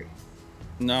Missouri.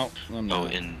 No, I'm Oh,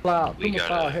 not. and Plow, we PumaPlow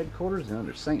got headquarters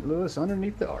under St. Louis,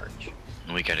 underneath the arch.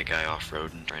 a guy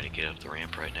off-roading trying to get up the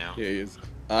ramp right now. Yeah, he is.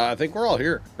 I think we're all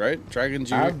here, right? Dragon,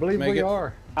 did you I believe make we it?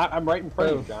 are. I'm right in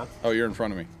front of you, John. Oh, you're in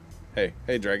front of me.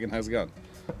 Hey, Dragon, how's it going?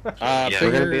 Yeah.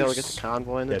 We're gonna be able to get Pingers, the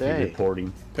convoy in the Deputy day.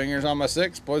 reporting. pingers on my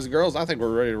 6, boys and girls. I think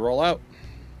we're ready to roll out.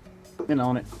 In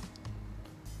on it.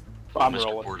 I'm Mr.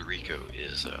 rolling. Puerto Rico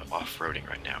is off-roading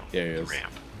right now. Yeah, he the is.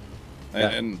 ramp.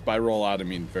 And by roll out, I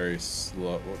mean very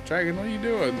slow. Dragon, what are you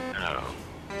doing? Oh,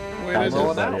 Way I'm to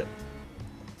rolling just, out.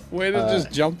 way to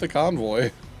just jump the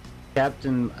convoy.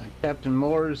 Captain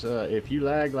Moores, if you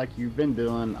lag like you've been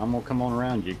doing, I'm gonna come on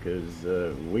around you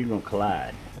because we gonna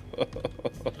collide.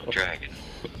 Dragon.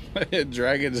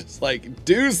 Dragon just like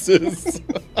deuces.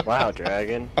 Wow,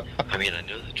 Dragon. I mean, I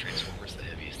know the Transformer's the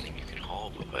heaviest thing you can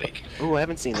haul, but like, Ooh, I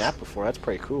haven't seen that before. That's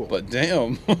pretty cool. But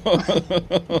damn.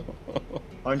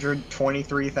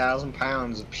 123,000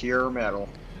 pounds of pure metal.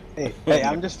 Hey,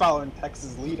 I'm just following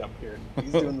Tex's lead up here.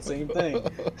 He's doing the same thing.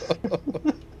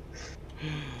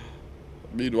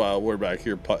 Meanwhile, we're back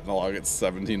here putting along at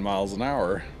 17 miles an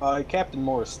hour. Captain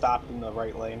Moore stopped in the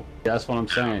right lane. That's what I'm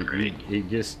saying. Great. He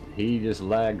just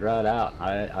lagged right out.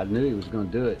 I knew he was gonna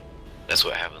do it. that's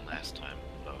what happened last time.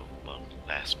 Oh, well,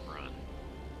 last run.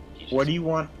 He just- What do you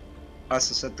want us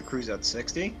to set the cruise at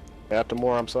 60? Captain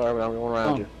Moore, I'm sorry, but I'm going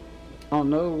around Oh. you. I don't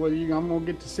know whether I'm gonna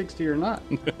get to 60 or not.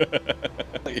 Yeah,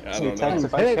 I Hey, don't know. Tex,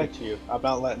 if I Hey. catch you, I'm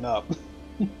not letting up.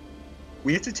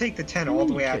 We have to take the 10 all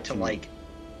the way out to Catching me.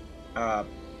 like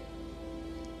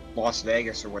Las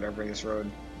Vegas or whatever this road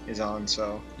is on.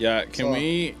 So Yeah, can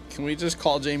So- we just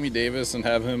call Jamie Davis and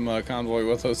have him convoy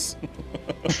with us?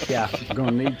 Yeah, I'm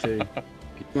gonna need to.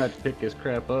 You have to pick this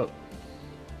crap up.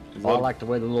 Oh, I like the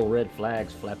way the little red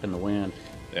flags flap in the wind.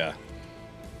 Yeah.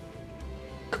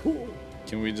 Cool.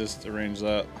 Can we just arrange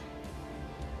that?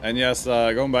 And yes,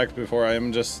 going back before,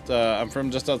 I'm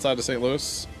from just outside of St.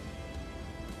 Louis.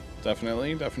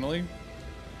 Definitely.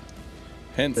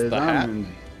 Hence the hat.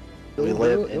 We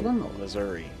live in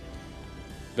Missouri.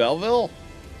 Belleville?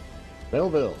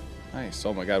 Belleville. Nice.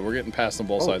 Oh my God, we're getting past on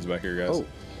both sides back here, guys. Oh.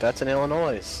 That's in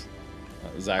Illinois.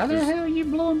 Zach, How the hell are you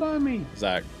blowing by me?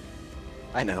 Zach,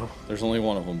 I know. there's only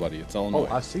one of them, buddy. It's Illinois.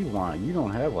 Oh, I see why. You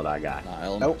don't have what I got. Not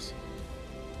Illinois.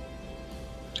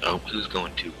 Oh, who's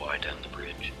going too wide down the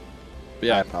bridge? I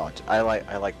Yeah, apologize. I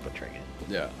like butchering it.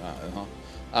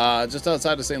 yeah. Just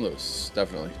outside of St. Louis,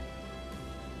 definitely.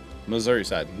 Missouri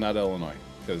side, not Illinois,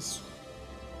 because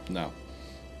no.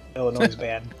 Illinois is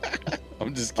bad.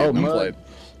 I'm just kidding. I'm Mud. playing.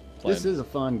 This is a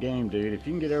fun game, dude. If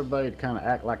you can get everybody to kind of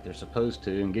act like they're supposed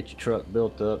to and get your truck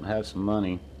built up and have some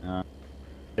money,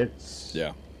 it's...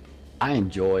 Yeah. I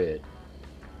enjoy it.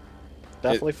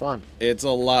 Definitely fun. It's a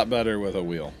lot better with a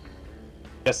wheel,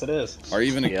 Yes, it is. or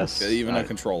even Yes, a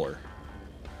controller.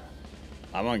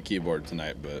 I'm on keyboard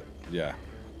tonight, but yeah.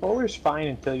 Roller's fine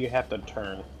until you have to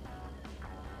turn.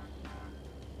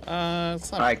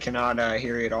 It's not, I cannot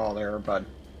hear you at all there, bud.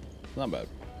 not bad.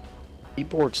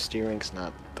 Keyboard steering's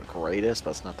not the greatest,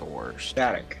 but it's not the worst.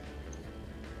 Static.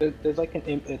 There's like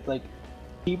it's like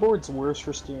keyboard's worse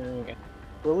for steering, and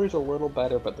roller's a little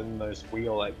better, but then there's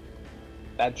wheel, like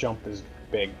that jump is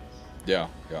big. Yeah.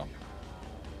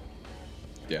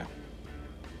 See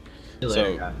you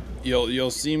later, So guy.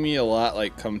 you'll see me a lot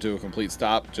like come to a complete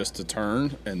stop just to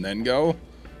turn and then go.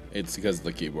 It's because of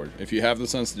the keyboard. If you have the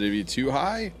sensitivity too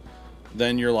high,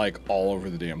 then you're like all over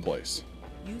the damn place.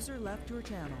 User left your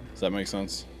channel. Does that make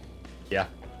sense? Yeah.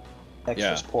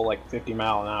 Just pull like 50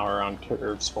 mile an hour on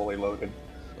curves fully loaded.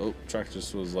 Oh, truck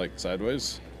just was like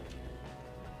sideways.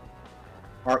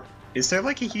 Is there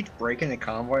like a huge break in the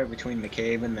convoy between the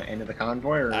cave and the end of the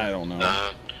convoy? Or... I don't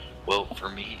know. Well, for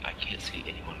me, I can't see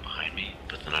anyone behind me,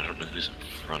 but then I don't know who's in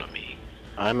front of me.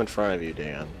 I'm in front of you,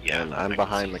 Dan. Yeah, and I I'm can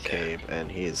behind see McCabe,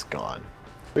 and he's gone.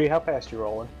 Bree, how fast you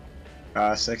rolling?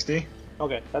 60?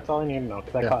 Okay, that's all I need to know,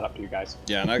 because I caught up to you guys.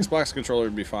 Yeah, an Xbox controller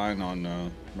would be fine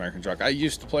on American Truck. I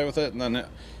used to play with it, and then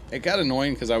it got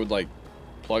annoying because I would like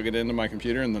plug it into my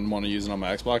computer and then want to use it on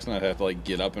my Xbox, and I'd have to like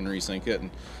get up and resync it, and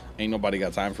ain't nobody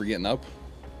got time for getting up.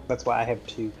 That's why I have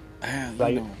two.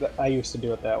 I used to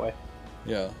do it that way.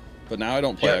 Yeah, but now I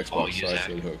don't play Yeah, Xbox, so I Zach.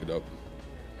 should hook it up.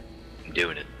 I'm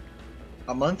doing it.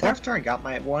 A month after I got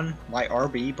my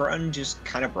RB button just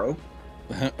kind of broke.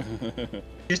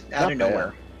 Just out of Not bad.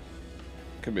 nowhere.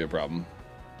 Could be a problem.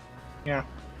 Yeah.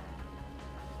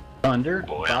 Thunder,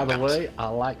 Boy, by I'm the gonna way, I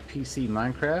like PC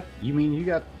Minecraft. You mean you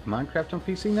got Minecraft on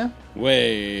PC now?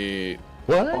 Wait,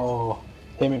 What? Oh,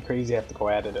 him and Crazy have to go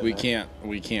at it. in we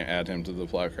there. can't add him to the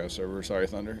Plowcraft server. Sorry,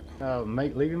 Thunder.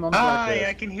 Leave him on the Hi,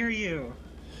 I podcast. can hear you.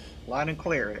 Loud and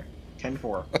clear.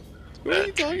 10-4. Who are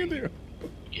you talking to?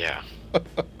 Yeah.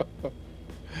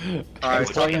 I was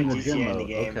We're talking playing to the DC demo, in the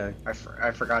game. okay.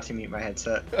 I forgot to mute my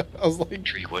headset. I was like,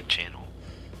 Tree, what channel?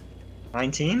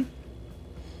 19?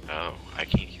 Oh, I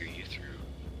can't hear you through.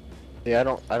 Yeah, I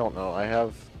don't know. I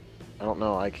don't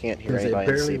know. I can't hear Because it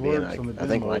anybody in barely CB, works and on the I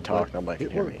think when I demo, talk, but nobody it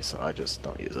can hear me, works. so I just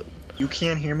don't use it. You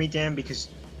can't hear me, Dan, because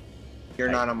you're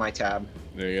not on my tab.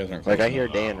 yeah, you guys aren't Like, close I hear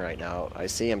enough. Dan right now. I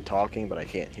see him talking, but I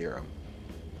can't hear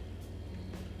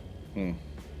him.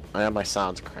 I have my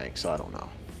sounds cranked, so I don't know.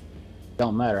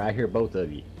 Don't matter. I hear both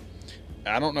of you.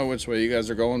 I don't know which way you guys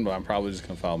are going, but I'm probably just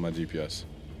gonna follow my GPS.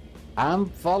 I'm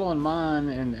following mine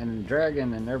and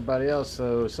Dragon and everybody else,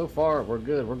 so far we're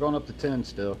good. We're going up to 10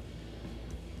 still.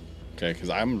 Okay, because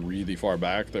I'm really far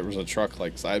back. There was a truck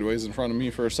like sideways in front of me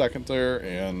for a second there,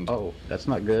 and Oh, that's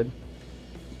not good.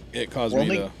 it caused Well, me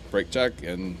they- to brake check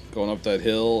and going up that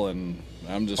hill, and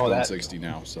I'm just Oh, going that- 60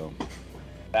 now. So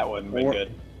That wouldn't be Or-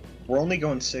 good. We're only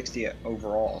going 60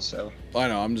 overall, so... I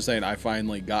know. I'm just saying I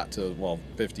finally got to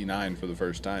 59 for the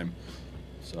first time.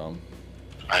 So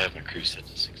I have my cruise set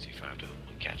to 65 to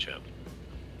catch up.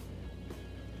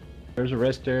 There's a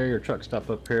rest area or truck stop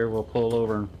up here. We'll pull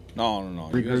over and no,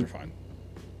 you guys are Regroup. fine.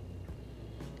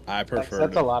 I That's prefer.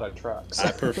 a lot of trucks.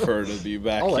 I prefer to be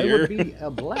back oh, here. it would be a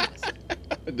blast. I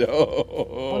want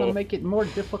No. to make it more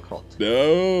difficult.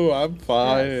 No, I'm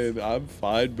fine. I'm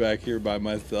fine back here by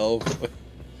myself.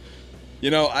 You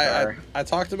know, I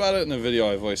talked about it in a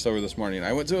video I voiced over this morning.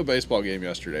 I went to a baseball game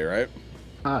yesterday, right?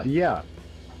 Yeah.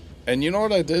 And you know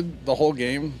what I did the whole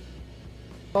game?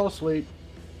 Fall asleep.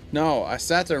 No, I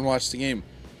sat there and watched the game,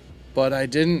 but I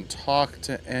didn't talk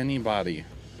to anybody.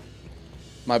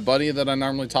 My buddy that I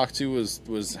normally talk to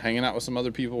was hanging out with some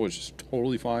other people, which is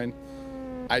totally fine.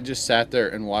 I just sat there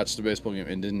and watched the baseball game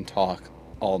and didn't talk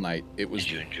all night. It was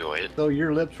Did you enjoy it? So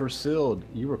your lips were sealed.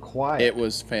 You were quiet. it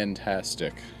was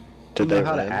fantastic. You know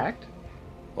how to act?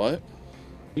 What?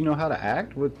 You know how to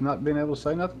act with not being able to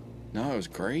say nothing? No, it was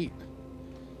great.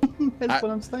 That's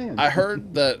what I'm saying. I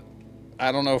heard that,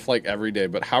 I don't know if like every day,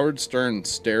 but Howard Stern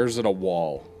stares at a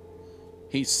wall.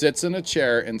 He sits in a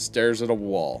chair and stares at a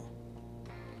wall.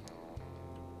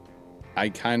 I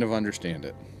kind of understand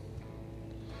it.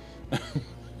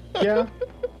 Yeah.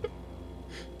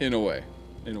 In a way.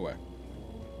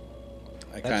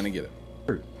 I kind of get it.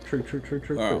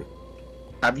 True.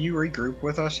 Have you regrouped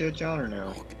with us yet, John, or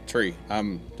no? Tree,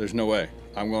 there's no way.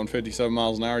 I'm going 57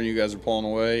 miles an hour and you guys are pulling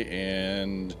away,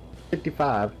 and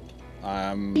 55.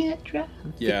 Yeah.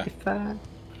 55.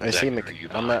 I see. Zach, are you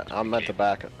I'm behind at the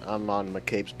back. I'm on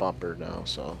McCabe's bumper now.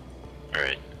 So. All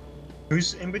right.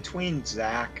 Who's in between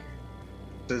Zach?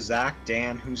 So Zach,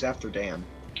 Dan. Who's after Dan?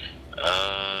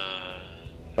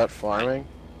 But farming.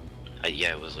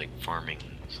 Yeah, it was like farming.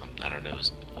 I don't know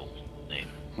his full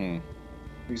name.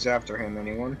 Who's after him?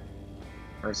 Anyone?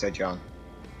 Or is that John?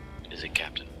 Is it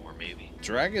Captain Moore, maybe?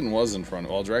 Dragon was in front.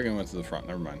 Well, Dragon went to the front.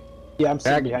 Never mind. Yeah, I'm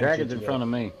sitting behind Dragon's in GTA. front of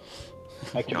me.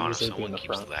 I can John, if easily be in someone the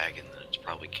keeps front. lagging, then it's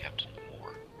probably Captain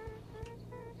Moore.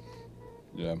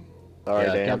 Yeah. All right,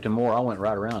 Yeah, Dan. Captain Moore, I went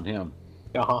right around him.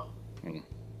 Uh-huh.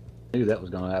 Knew that was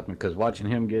going to happen because watching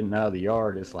him getting out of the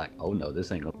yard, it's like, oh no,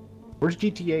 this ain't going to... Where's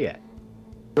GTA at?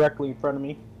 Directly in front of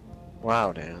me.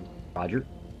 Wow, Dan. Roger.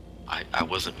 I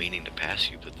wasn't meaning to pass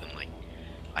you, but then like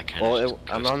I kind Well, of.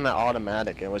 I'm on the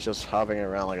automatic. It was just hovering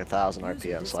around like 1,000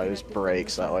 RPM, so I just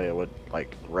brakes that way it would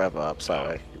like rev up, so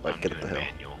I like get up the hill.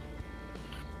 Manual.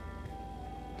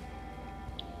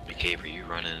 McCabe, are you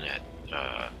running at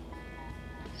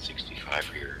 65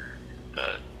 for your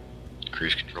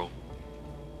cruise control?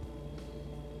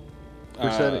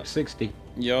 We're set at 60.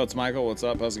 Yo, it's Michael. What's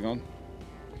up? How's it going?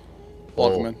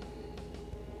 Welcome in.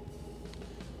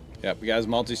 Yep, you guys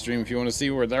multi-stream. If you want to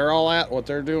see where they're all at, what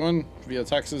they're doing via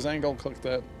Texas angle, click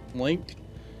that link.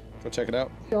 Go check it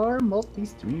out. Our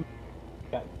multi-stream.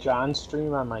 Got John's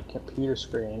stream on my computer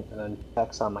screen and then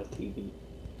Tex on my TV.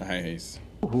 Nice.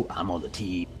 Ooh, I'm on the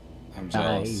TV. I'm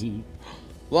jealous. Nice.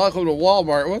 Welcome to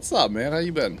Walmart. What's up, man? How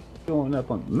you been? Going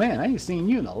up on... Man, I ain't seen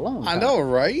you in a long time. I know,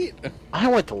 right? I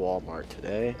went to Walmart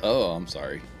today. Oh, I'm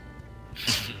sorry.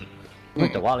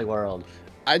 Went to Wally World.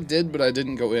 I did, but I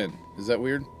didn't go in. Is that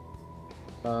weird?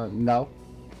 No.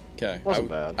 Okay. Wasn't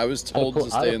bad. I was told to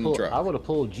stay in the truck. I would have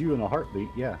pulled you in a heartbeat,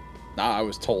 yeah. Nah, I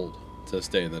was told to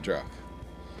stay in the truck.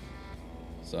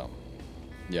 So,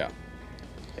 yeah.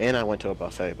 And I went to a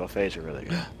buffet. Buffets are really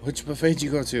good. Which buffet did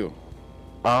you go to?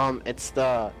 It's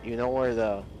the, you know where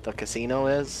the casino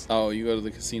is? Oh, you go to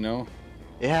the casino?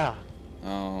 Yeah.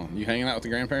 Oh, you hanging out with the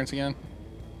grandparents again?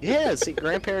 Yeah, see,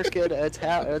 grandparents get, it's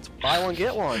buy one,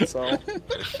 get one, so.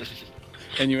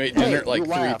 And you ate dinner at like you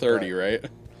laugh, 3:30, right?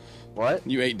 What?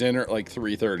 You ate dinner at like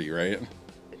 3:30, right?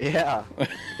 Yeah.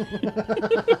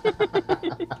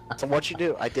 So what you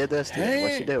do, I did this, dude.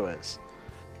 What you do is,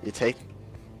 we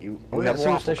We have got a a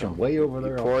waffle station cone. way over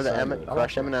there. You pour on the side of it.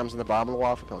 crushed M&Ms in the bottom of the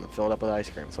waffle cone and fill it up with ice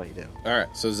cream. That's what you do. All right.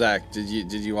 So Zach, did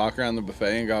you walk around the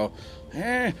buffet and go,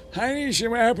 "Hey, I need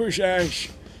some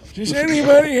applesauce. Does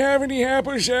anybody have any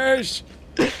applesauce?"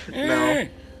 No.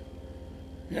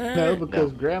 No,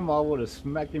 because Grandma would have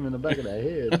smacked him in the back of the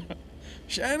head.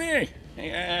 Shani,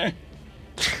 I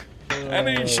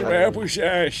need some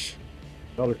applesauce.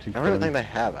 Y'all are too I really funny. think they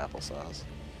have applesauce.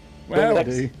 Well, They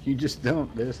do. You just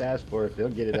don't. They just ask for it. They'll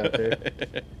get it out there.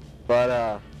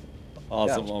 But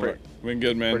awesome, it's Walmart. Been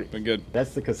good, man. pretty- Been good.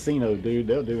 That's the casino, dude.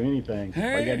 They'll do anything.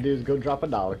 All you gotta do is go drop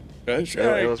 $1. That's it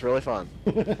right. was really fun.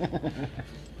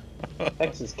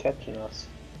 Tex is catching us.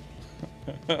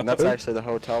 And that's actually the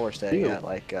hotel we're staying Ew. at.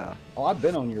 Like, Oh, I've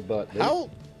been on your butt, dude. How?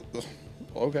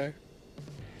 Okay.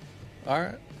 All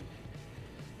right. it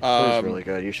was really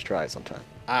good. You should try it sometime.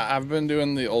 I've been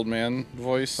doing the old man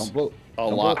voice Don't blow, a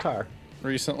don't blow lot tire.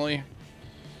 recently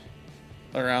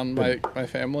around my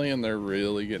family, and they're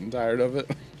really getting tired of it.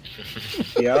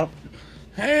 Yep.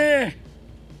 Hey!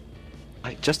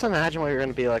 Like, just imagine what you're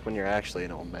gonna be like when you're actually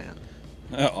an old man.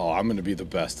 Oh, I'm gonna be the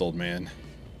best old man.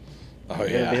 Oh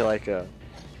You're gonna be yeah. like Oh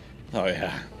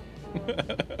yeah.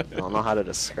 I don't know how to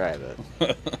describe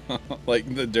it.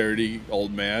 Like the dirty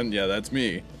old man. Yeah, that's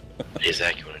me. Hey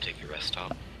Zach, you want to take your rest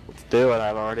stop? Let's do it.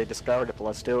 I've already discovered it, but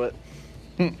let's do it.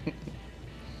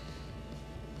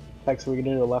 Tex, we can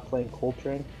do a left lane coal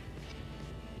train.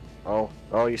 Oh,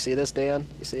 you see this, Dan?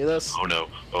 You see this? Oh no!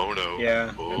 Oh no! Yeah,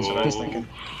 that's what I was thinking.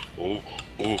 Oh!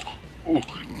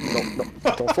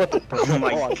 Don't flip it. Oh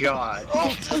my god.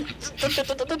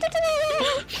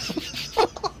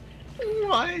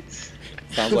 What?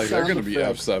 Sounds like they're Sound going to be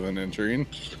effects. F7 entering.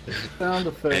 Sound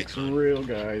effects, real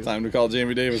guys. Time to call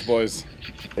Jamie Davis, boys.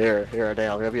 Here,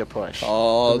 Dan, I'll give you a push.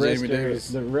 Oh, the rest Jamie area, Davis.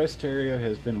 the rest area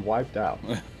has been wiped out.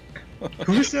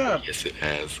 Who's Yes, it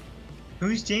has.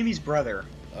 Who's Jamie's brother?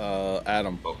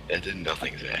 Adam. Oh, that did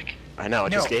nothing, Zach. I know, it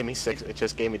No. just gave me 6. It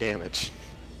just gave me damage.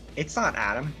 It's not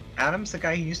Adam. Adam's the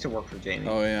guy who used to work for Jamie.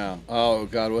 Oh, yeah. Oh,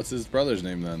 God, what's his brother's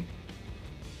name then?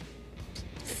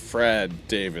 Fred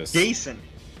Davis. Jason.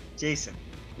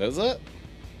 Is it?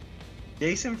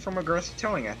 Jason from Aggressive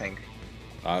Towing, I think.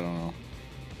 I don't know.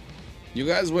 You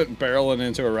guys went barreling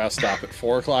into a rest stop at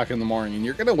 4 o'clock in the morning, and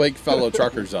you're going to wake fellow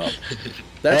truckers up.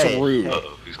 That's Hey, rude.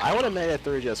 Uh-oh, who's I would have calling? made it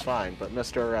through just fine, but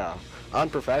Mr.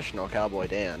 Unprofessional Cowboy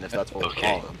Dan, if that's what we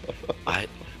call Okay. him.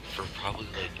 For probably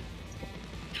like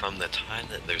from the time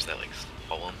that there's that like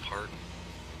slalom part,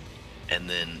 and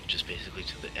then just basically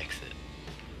to the exit,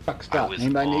 Truck I stop. was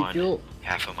Anybody need on fuel?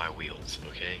 half of my wheels.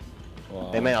 Okay.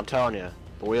 Wow. Hey man, I'm telling you,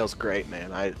 the wheel's great,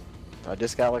 man. I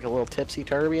just got like a little tipsy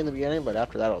turvy in the beginning, but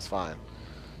after that it was fine.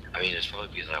 I mean, it's probably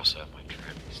because I also have my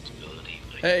driving stability.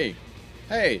 Like, Hey,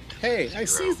 I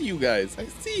Zero. see you guys. I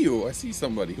see you. I see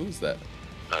somebody. Who's that?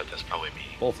 that's probably me.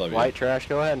 Both of you. White trash,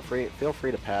 go ahead and feel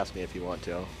free to pass me if you want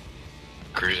to.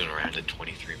 Cruising around at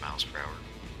 23 miles per hour.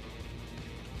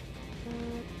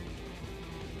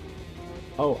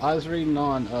 Oh, I was reading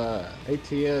on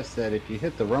ATS that if you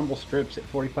hit the rumble strips at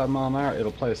 45 mile an hour,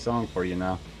 it'll play a song for you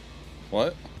now.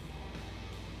 What?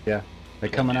 Yeah, they're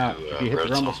coming out. Do, If you hit the road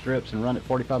rumble song. strips and run at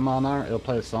 45 mile an hour, it'll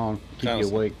play a song, keep Sounds-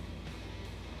 you awake.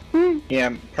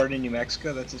 Yeah, part of New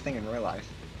Mexico, that's his thing in real life.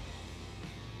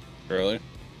 Really?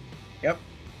 Yep.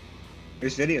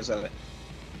 There's videos of it.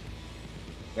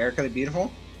 America the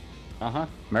Beautiful?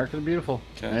 America the Beautiful.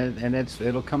 Okay. And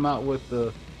it'll come out with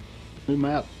the new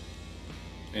map.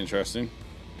 Interesting.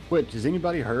 Which, has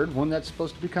anybody heard when that's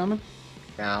supposed to be coming?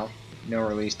 No. No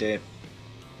release date.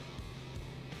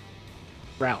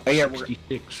 Route Oh, yeah, we're-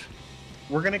 66.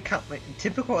 We're gonna come,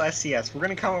 typical SCS, we're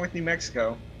gonna come out with New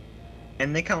Mexico,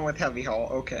 and they come out with Heavy Haul,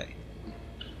 okay.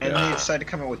 And they decide to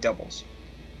come out with doubles.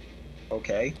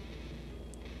 Okay.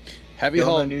 Heavy Still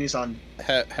no haul. news on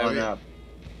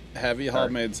Heavy haul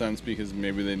Sorry. made sense because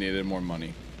maybe they needed more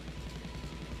money.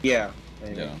 yeah.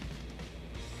 Maybe. Yeah.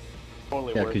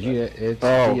 Totally Yeah, worth because it. it's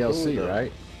Oh, DLC, cool.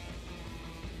 right?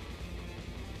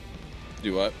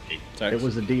 Do what? Text? It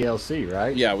was a DLC,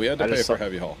 right? Yeah, we had to I pay just for saw-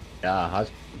 heavy haul. Yeah,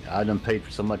 I done paid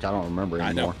for so much I don't remember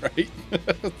I know, anymore.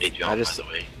 right? Hey, John, just- by the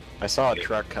way, I saw a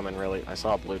truck coming really. I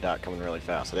saw a blue dot coming really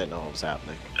fast. I didn't know what was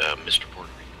happening. Mr. Puerto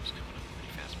Rico's coming up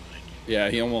pretty fast behind you. Yeah,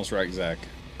 he almost wrecked Zach.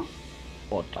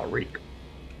 Puerto Rico.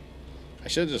 I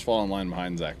should just fall in line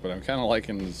behind Zach, but I'm kind of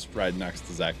liking this ride next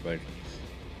to Zach. Like,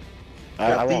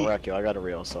 I won't the- wreck you. I got a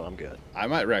reel, so I'm good. I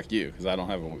might wreck you because I don't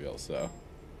have a wheel. So,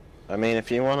 I mean, if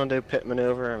you want to do pit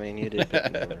maneuver, I mean, you do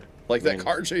pit maneuver. like I that mean,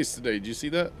 car chase today. Did you see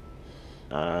that?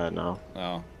 No.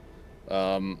 Oh.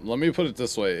 Let me put it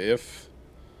this way: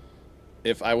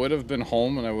 if I would have been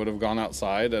home and I would have gone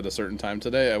outside at a certain time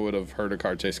today, I would have heard a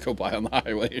car chase go by on the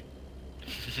highway.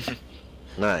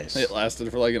 Nice. It lasted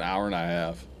for like an hour and a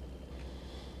half.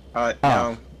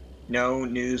 No. No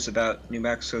news about New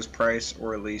Mexico's price or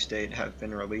release date have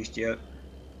been released yet.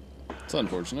 It's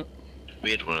unfortunate.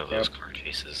 We had one of those car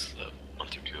chases a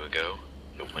month or two ago.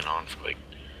 It went on for like,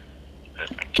 I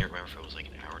can't remember if it was like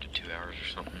an hour to 2 hours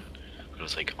or something. But it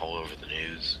was like all over the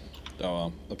news. Oh,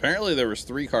 well. Apparently there was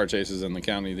 3 car chases in the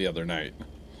county the other night.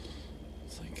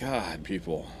 It's like, God,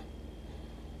 people.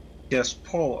 Just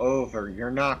pull over,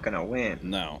 you're not gonna win.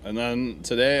 No. And then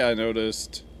today I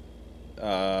noticed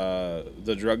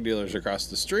the drug dealers across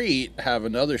the street have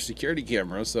another security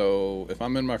camera. So if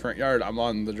I'm in my front yard, I'm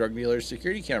on the drug dealer's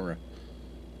security camera.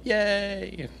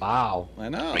 Yay! Wow. I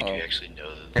know. I mean, do you actually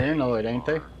know that? Paranoid, ain't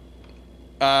they?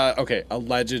 Okay,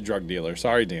 alleged drug dealer.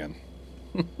 Sorry, Dan.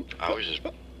 I was just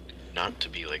not to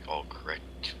be like all correct.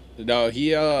 No,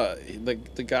 the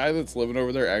guy that's living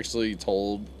over there actually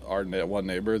told our one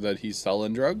neighbor that he's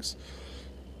selling drugs.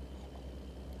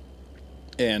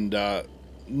 And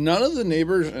none of the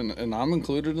neighbors, and I'm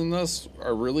included in this,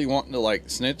 are really wanting to like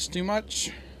snitch too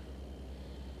much.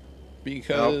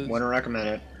 Because Wouldn't recommend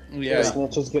it. yeah,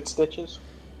 Snitches get stitches.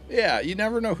 yeah, you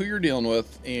never know who you're dealing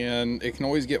with, and it can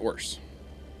always get worse.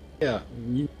 Yeah.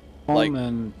 You Like- home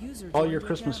and User all joined your your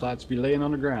Christmas channel. lights be laying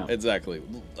on the ground. Exactly.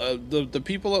 The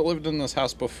people that lived in this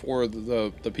house before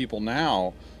the people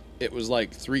now, it was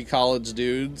like 3 college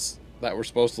dudes that were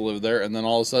supposed to live there, and then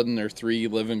all of a sudden their 3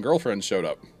 live-in girlfriends showed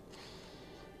up.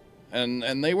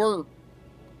 And they were,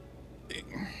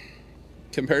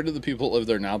 compared to the people that live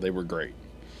there now, they were great.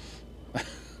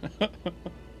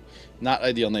 Not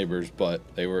ideal neighbors, but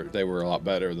they were a lot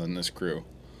better than this crew.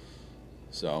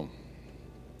 So,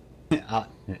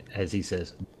 as he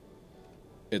says,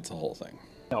 it's a whole thing.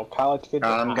 No, college kids.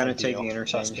 are I'm not gonna take ideal. the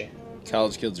Trust interchange. me.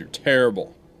 College kids are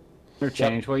terrible.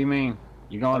 interchange. What do you mean?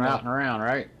 You going out and around,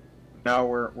 right? No,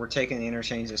 we're taking the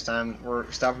interchange this time. We're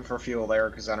stopping for fuel there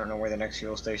because I don't know where the next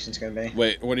fuel station's gonna be.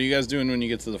 Wait, what are you guys doing when you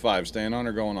get to the 5? Staying on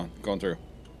or going on? Going through?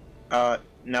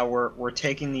 No, we're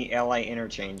taking the LA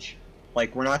interchange.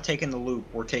 Like, we're not taking the loop.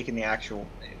 We're taking the actual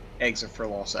exit for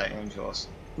Los Angeles.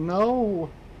 No,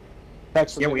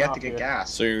 Yeah, we have to get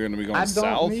gas. So you're going to be going I don't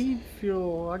south? need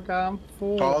fuel. I'm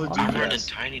full. Follow the I'm GPS. running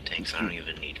tiny tanks. I don't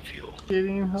even need fuel.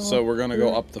 Getting home. So we're going to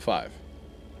go up the 5.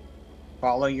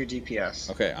 Follow your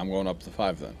GPS. Okay, I'm going up the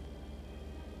 5 then.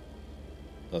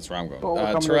 That's where I'm going. Oh, we're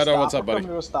coming to a Toretto, stop. what's up, We're buddy?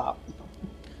 coming to a stop.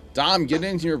 Dom, get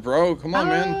in here, bro. Come on,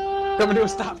 man. Coming to a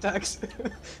stop, Tex.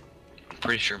 I'm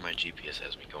pretty sure my GPS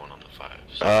has me going on the 5.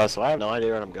 So So I have no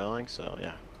idea where I'm going, so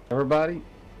yeah. Everybody,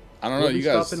 I don't know, we'll be you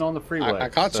guys. stopping on the freeway. I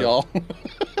caught so- y'all.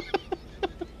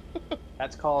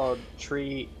 That's called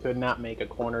Tree could not make a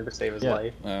corner to save his Yeah.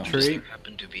 life. Oh, does Tree. there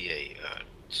happen to be a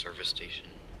service station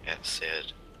at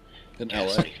said in gas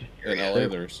LA. station In area? LA,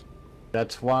 there's.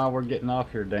 That's why we're getting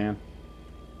off here, Dan.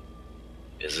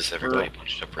 Is this everybody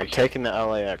punched up I'm right here? taking the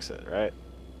LA exit, right?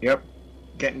 Yep.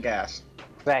 Getting gas.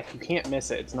 Zach, you can't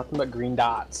miss it. It's nothing but green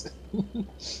dots. I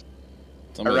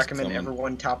Somebody's recommend coming.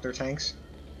 everyone top their tanks.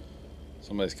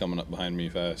 Somebody's coming up behind me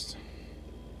fast.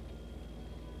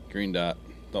 Green dot.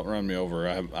 Don't run me over.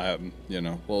 I'm, you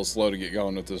know, a little slow to get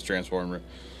going with this transformer.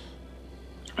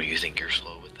 Oh, you think you're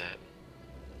slow with that?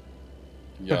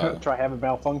 Yeah. Try having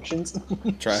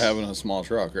malfunctions. Try having a small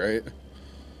truck, right?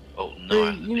 Oh no,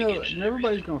 I See, have you a know, big engine and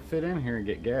everybody's everything. gonna fit in here and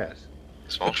get gas.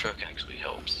 Small truck actually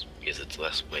helps because it's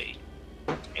less weight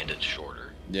and it's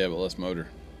shorter. Yeah, but less motor.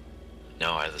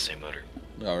 No, I have the same motor.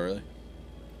 Oh, really?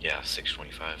 Yeah,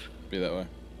 625. Be that way.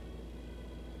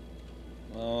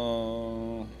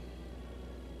 Oh.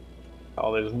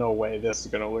 Oh, there's no way this is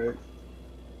gonna work.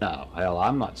 No, hell,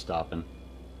 I'm not stopping.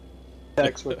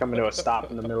 Tex, we're coming to a stop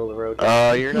in the middle of the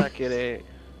road. You're not getting.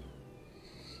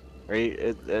 Are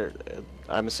you?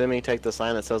 I'm assuming you take the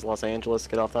sign that says Los Angeles.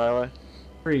 Get off the highway.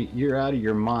 Free, you're out of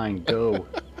your mind. Go.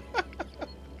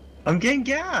 I'm getting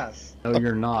gas. No,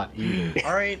 you're not either.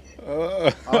 All right.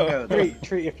 I'll go there.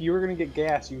 Tree, if you were gonna get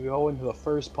gas, you go into the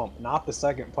first pump, not the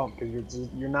second pump, because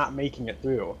you're not making it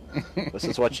through. This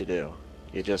is what you do.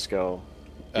 You just go.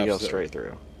 You go Absolutely. straight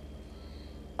through.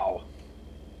 Oh.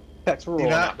 Tex, we're Dude,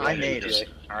 rolling. I out here. made it.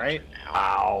 All right.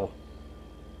 Ow.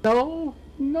 No,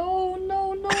 no,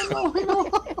 no, no, no, no.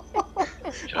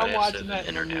 Should I'm I have watching said that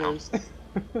in in or now? years.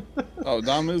 Oh,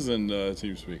 Dom is in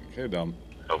TeamSpeak. Hey, Dom.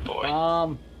 Oh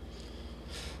boy.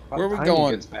 Where are we Time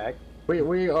going? gets back.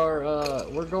 we are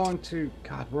we're going to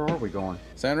God. Where are we going?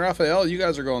 San Rafael, you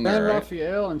guys are going San there, right?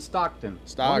 Rafael and Stockton. One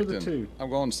Stockton. of the two. I'm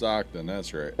going Stockton.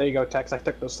 That's right. There you go, Tex. I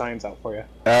took those signs out for you.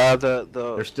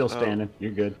 They're still standing.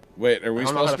 You're good. Wait, are we I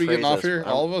don't know supposed how to be to getting phrase off this. here?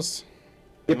 All of us?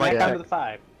 Get back Mike, down to the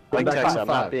 5. Like back Texas, on I'm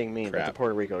not five. being mean, but the Crap.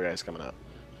 Puerto Rico guy's coming up.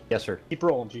 Yes, sir. Keep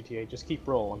rolling, GTA. Just keep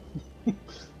rolling.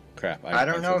 Crap. I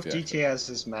don't know if think, GTS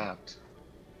is mapped.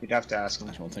 You'd have to ask them.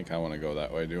 I don't think I want to go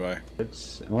that way, do I?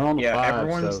 We're on the Yeah, 5,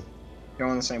 everyone's so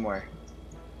going the same way.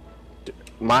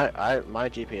 My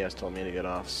GPS told me to get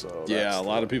off, so Yeah, that's a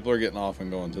lot of people are getting off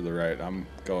and going to the right. I'm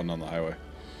going on the highway.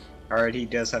 All right, he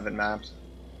does have it mapped.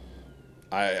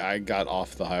 I got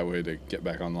off the highway to get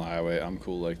back on the highway. I'm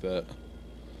cool like that.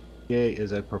 Jay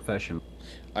is a professional.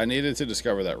 I needed to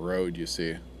discover that road, you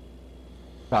see.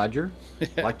 Roger,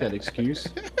 like that excuse.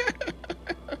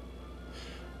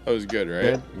 That was good,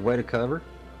 right? Good way to cover.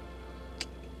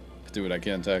 Do what I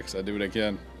can, Tex. I do what I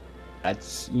can.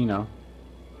 That's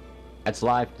that's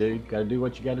life, dude. Got to do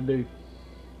what you got to do.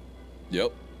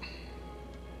 Yep.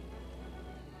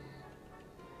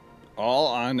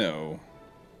 All I know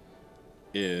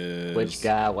is... Which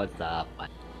guy? What's up?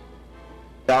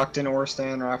 Stockton or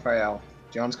San Rafael.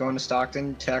 John's going to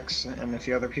Stockton, Tex, and a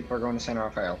few other people are going to San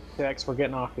Rafael. Tex, we're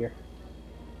getting off here.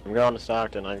 I'm going to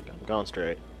Stockton. I'm going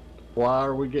straight. Why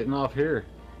are we getting off here?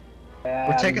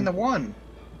 We're taking the 1.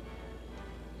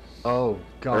 Oh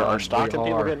God! Are Stockton we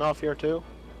people are. getting off here too?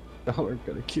 Y'all are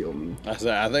gonna kill me. I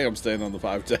think I'm staying on the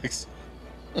 5, Tex.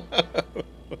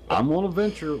 I'm gonna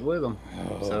venture with them.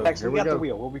 So Tex, here we we got the go.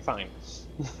 wheel. We'll be fine.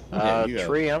 Yeah, you got it.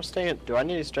 Tree, I'm staying. Do I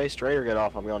need to stay straight or get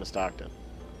off? I'm going to Stockton.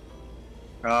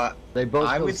 They both.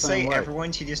 I go would the same say way.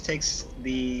 everyone should just take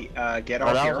the get Oh,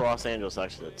 off that here. was Los Angeles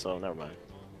exit, so never mind.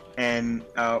 And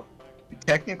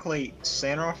technically,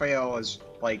 San Rafael is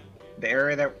like the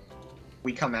area that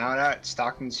we come out at.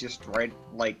 Stockton's just right,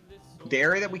 like the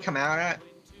area that we come out at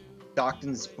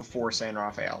Stockton's before San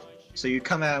Rafael. So you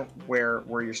come out where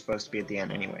you're supposed to be at the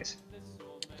end anyways.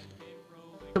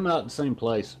 Come out the same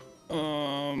place. What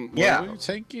Yeah. are we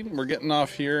taking? We're getting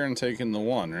off here and taking the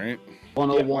 1, right?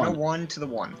 101. 101 to the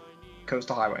 1.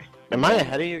 Coastal Highway. Am I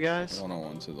ahead of you guys?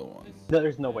 101 to the 1.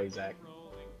 There's no way, Zach.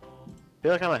 I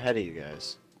feel like I'm ahead of you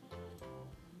guys.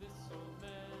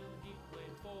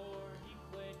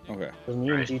 Okay. Because me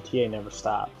and GTA never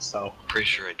stopped, so. Pretty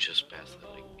sure I just passed the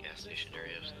like gas station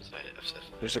area since I F7.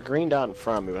 There's a green dot in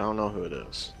front of me, but I don't know who it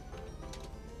is.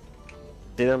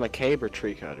 It's either McCabe or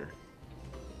Tree Cutter.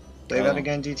 Say that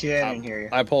again, GTA. I didn't hear you.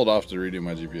 I pulled off to redo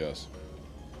my GPS.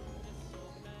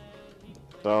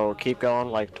 So keep going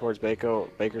like towards Bakersfield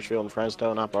and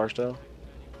Fresno, not Barstow. You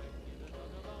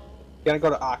gotta go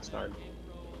to Oxnard.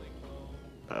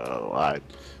 Oh,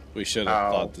 We should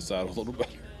have thought this out a little better.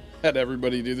 Had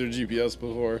everybody do their GPS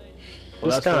before.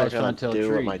 Well, that's what I was kinda trying to tell do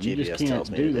what Tree. my You just GPS can't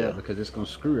tells me do to that do. because it's going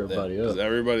to screw everybody Because up.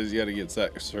 everybody's got to get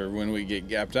set for when we get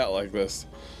gapped out like this.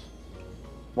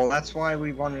 Well, that's why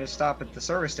we wanted to stop at the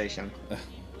service station.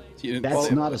 You didn't That's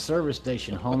say not that. a service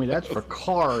station, homie. That's for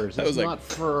cars. That It's was like- not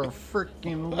for a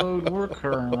freaking load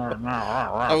worker.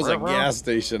 That was a gas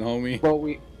station, homie. Well,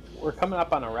 we're coming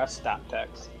up on a rest stop,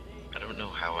 Tex. I don't know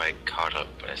how I caught up,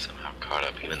 but I somehow caught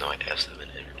up even though I F7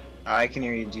 entered. I can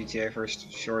hear you, GTA, for a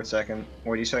short second.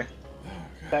 What do you say?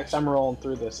 Tex, I'm rolling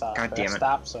through this God damn rest it.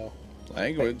 stop, so.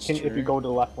 Language. If you go to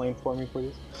the left lane for me,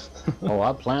 please. Oh,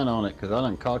 I plan on it because I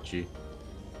done caught you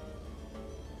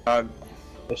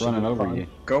This should running be over fun. you.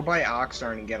 Go by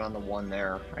Oxnard and get on the 1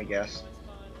 there, I guess.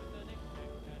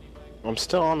 I'm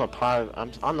still on the 5.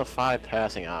 I'm on the 5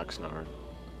 passing Oxnard.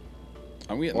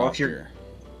 I'm getting Well, off if you're- here.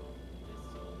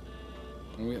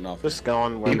 I'm getting off Just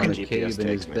going where You my can GPS Cave and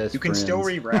his takes me. best You can still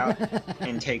friends. reroute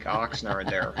and take Oxnard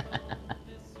there.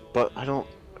 But I don't.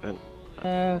 I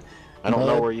don't know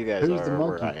Bud, where you guys who's are the or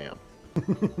where I monkey?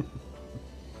 am.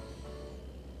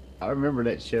 I remember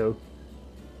that show.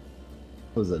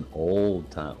 It was an old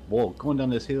time. Whoa, going down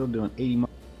this hill doing 80 miles.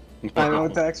 I know,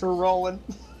 Tex, we're rolling.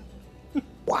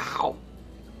 Wow.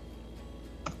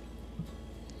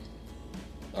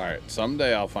 Alright,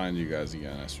 someday I'll find you guys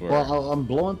again, I swear. Well, I'm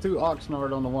blowing through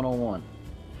Oxnard on the 101.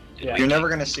 Yeah. You're never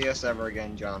gonna see us ever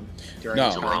again, John. During No.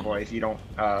 this convoy, if you don't.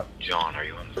 John, are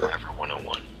you on 5 or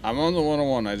 101? I'm on the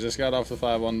 101. I just got off the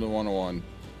 5 on the 101.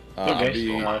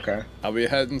 Okay. I'll be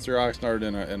heading through Oxnard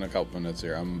in a couple minutes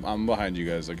here. I'm behind you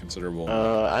guys a considerable.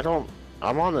 I don't.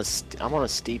 I'm on a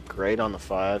steep grade on the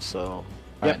 5, so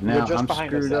All Yep, right, now you're just I'm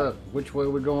behind us, screwed Zach. up. Which way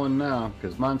we going now?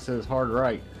 Because mine says hard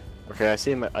right. okay. I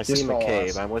see Just follow McCabe.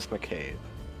 us. I'm with McCabe.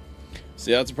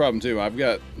 See, that's a problem too. I've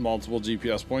got multiple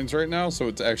GPS points right now, so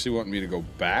it's actually wanting me to go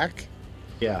back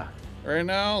Yeah. right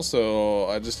now. So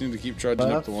I just need to keep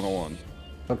trudging up the 101.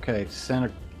 Okay,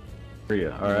 Santa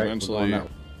Maria. All right. Eventually-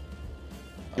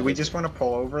 Do we just want to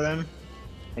pull over then?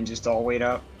 And just all wait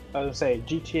up? I was gonna say,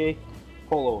 GTA,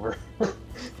 pull over.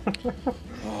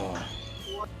 Oh,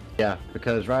 Yeah,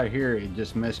 because right here it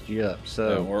just messed you up.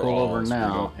 So Yeah, we're pull all over screwed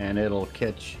now, up. and it'll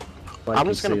catch. Like I'm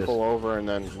you just gonna see us. pull over and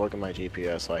then look at my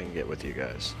GPS so I can get with you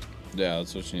guys. yeah,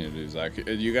 that's what you need to do, Zach.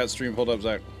 You got stream pulled up,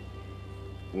 Zach?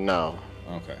 No.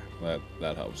 Okay,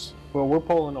 that helps. Well, we're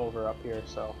pulling over up here,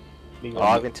 so. be All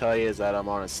I good. can tell you is that I'm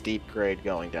on a steep grade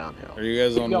going downhill. Are you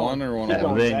guys Keep on going. 1 or Keep 101?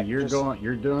 going. Then Zach, you're just-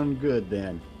 you're doing good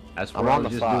then. That's I'm where I on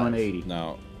was the just 5. doing 80.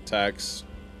 No, tax,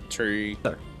 tree,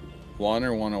 Sir. 1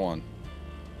 or 101?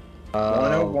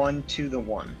 101 to the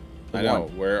 1. I know.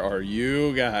 Where are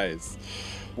you guys?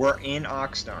 We're in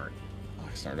Oxnard.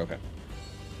 Oxnard, okay.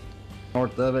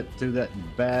 North of it to that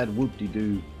bad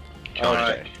whoop-de-doo. John,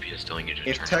 Alright. is your GPS telling you to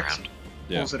If turn Tex around?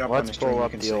 Yeah. pulls it up on the Let's stream, pull you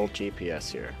up can the see. old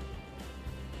GPS here.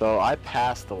 So I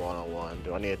passed the 101.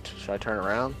 Do I need to, should I turn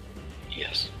around?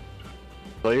 Yes.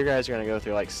 So you guys are gonna go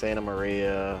through like Santa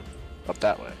Maria, up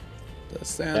that way. The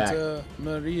Santa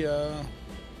Maria.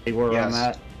 See where I'm Yes.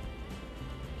 at?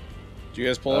 Did you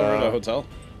guys pull over to the hotel?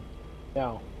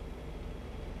 No.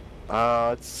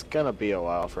 It's gonna be a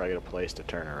while before I get a place to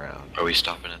turn around. Are we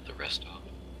stopping at the rest stop?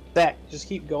 Zach, just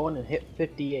keep going and hit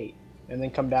 58, and then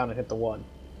come down and hit the 1.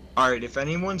 Alright, if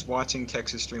anyone's watching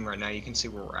Texas stream right now, you can see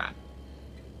where we're at.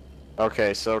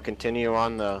 Okay, so continue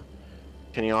on the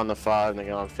 5 and then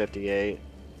go on 58.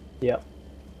 Yep.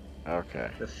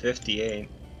 Okay. The 58.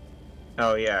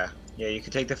 Oh, yeah. Yeah, you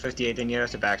could take the 58, then you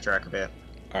have to backtrack a bit.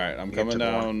 Alright, I'm Get coming to the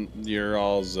down your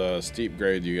all's steep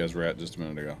grade you guys were at just a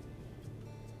minute ago.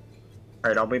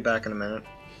 Alright, I'll be back in a minute.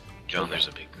 John, there's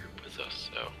a big group with us,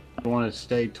 so. I want to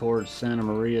stay towards Santa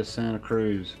Maria, Santa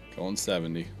Cruz. Going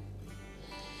 70. You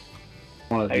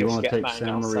I want just to get take mine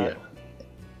Santa outside. Maria?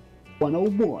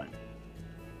 101.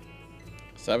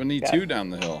 72 down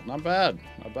the hill. Not bad.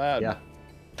 Not bad. Yeah.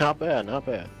 Not bad, not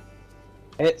bad.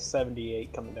 It's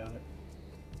 78 coming down it.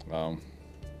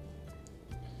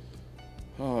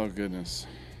 Oh, goodness.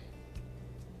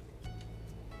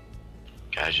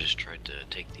 Guy just tried to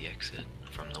take the exit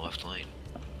from the left lane.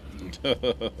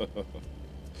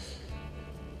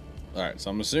 Alright, so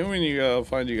I'm assuming I'll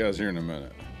find you guys here in a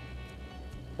minute.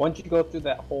 Once you go through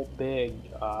that whole big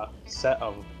set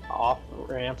of off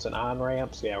ramps and on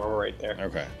ramps, yeah, we're right there.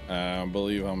 Okay. I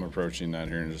believe I'm approaching that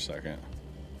here in just a second.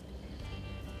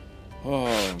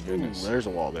 Oh, goodness. Ooh, there's a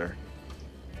wall there.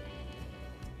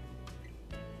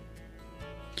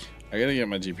 I gotta get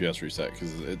my GPS reset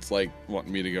because it's like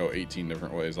wanting me to go 18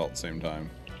 different ways all at the same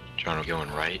time. John, we're going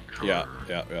right? Or... Yeah.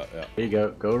 There you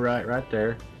go. Go right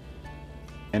there.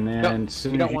 And then No, as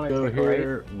soon you as don't you wanna go take a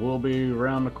here, we'll be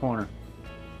around the corner.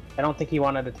 I don't think he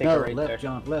wanted to take No, it right left, there.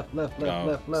 John. Left. No,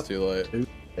 Left. it's too late. 2,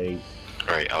 8.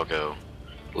 Alright, I'll go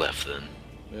left then.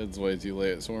 It's way too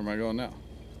late. So where am I going now?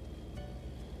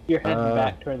 You're heading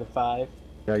back toward the 5.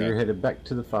 Yeah, Okay. you're headed back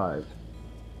to the 5.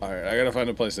 Alright, I gotta find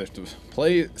a place safe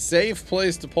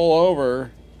to pull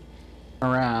over.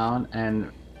 Around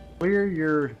and clear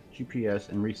your GPS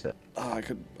and reset. Oh, I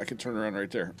could turn around right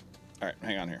there. Alright,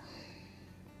 hang on here.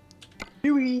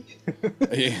 Huey!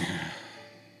 Yeah.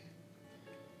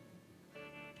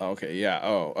 Okay, yeah.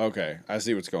 Oh, okay. I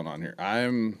see what's going on here. I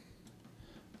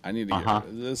need to get rid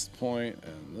of this point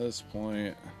and this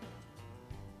point.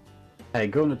 Hey,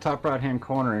 go in the top right-hand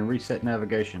corner and reset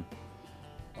navigation.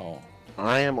 Oh,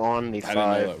 I am on the I didn't know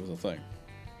 5. that was a thing.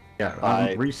 Yeah,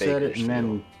 By reset it and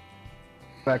then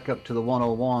Bakersfield. back up to the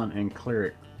 101 and clear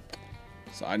it.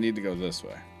 So I need to go this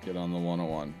way. Get on the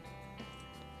 101.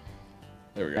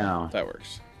 There we go. Now. That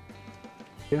works.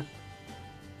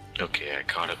 Okay, I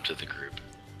caught up to the group.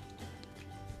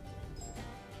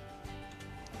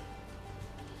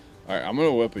 Alright, I'm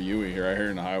gonna whip a Yui here right here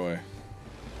in the highway.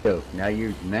 Go. Now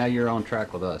you're on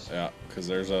track with us. Yeah, because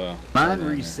there's a... Mine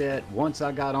reset once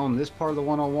I got on this part of the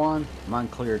 101. Mine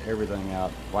cleared everything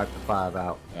out, wiped the 5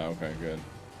 out. Oh, okay, good.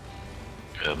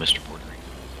 Mr. Puerto Rico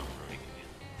is off-roading again.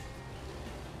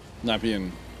 Not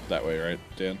being that way, right,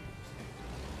 Dan?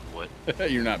 What?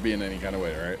 You're not being any kind of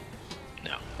way, right?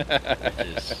 No. It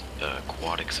is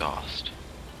quad exhaust.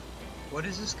 What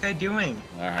is this guy doing?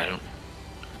 I Alright. don't...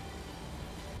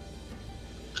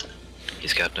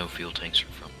 He's got no fuel tanks or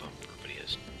front bumper, but he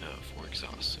has 4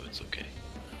 exhausts, so it's okay.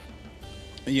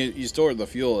 You stored the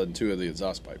fuel in 2 of the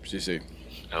exhaust pipes, you see.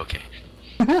 Okay.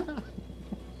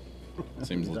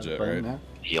 Seems Is that legit, fun right? now?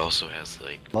 He also has,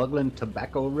 like, Smuggling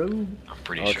tobacco road. I'm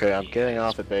pretty Okay, sure I'm he getting has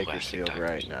off at plastic Bakersfield tires.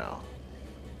 right now.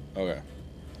 Okay.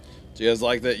 Do you guys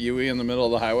like that Yui in the middle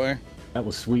of the highway? That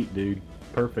was sweet, dude.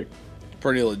 Perfect.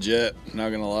 Pretty legit,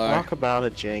 not gonna lie. Talk about a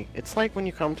jank. It's like when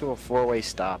you come to a 4-way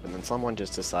stop and then someone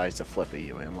just decides to flip at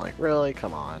you. And I'm like, really?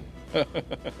 Come on.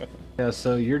 Yeah,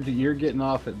 so you're getting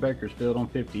off at Bakersfield on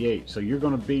 58. So you're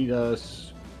gonna beat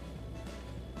us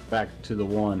back to the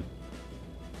 1.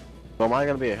 So am I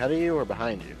going to be ahead of you or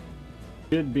behind you?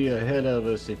 Should be ahead of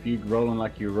us if you rolling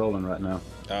like you're rolling right now.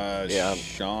 Yeah.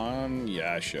 Sean,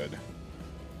 yeah, I should.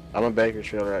 I'm in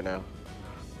Bakersfield right now.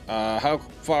 How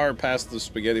far past the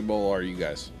spaghetti bowl are you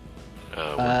guys? We're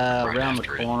right Around the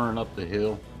after it. corner and up the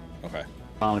hill. Okay.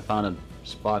 Finally find a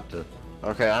spot to.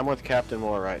 Okay, I'm with Captain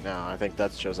Moore right now. I think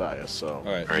that's Josiah, so...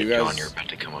 Alright, Alright, you guys... John, you're about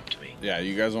to come up to me. Yeah,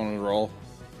 you guys want to roll?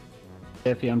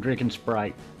 Effie, I'm drinking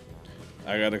Sprite.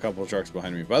 I got a couple of trucks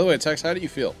behind me. By the way, Tex, how do you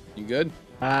feel? You good?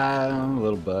 I'm a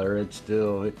little butter.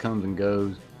 It comes and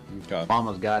goes. Okay.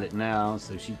 Mama's got it now,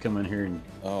 so she come in here and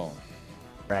Oh,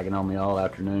 bragging on me all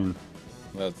afternoon.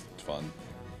 that's fun.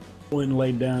 Went and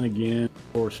laid down again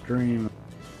before stream.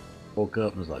 Woke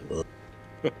up and was like, ugh.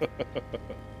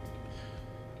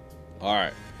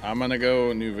 Alright, I'm gonna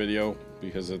go new video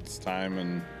because it's time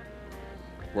and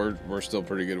we're still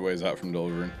pretty good ways out from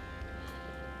delivering.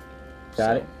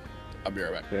 Got it. I'll be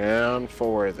right back. Down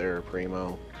 4 there,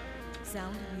 Primo.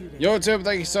 Sound muted. Yo, Tim,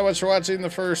 thank you so much for watching the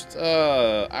first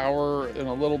hour and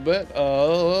a little bit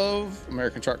of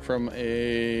American Truck from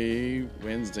a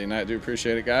Wednesday night. Do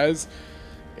appreciate it, guys.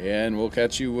 And we'll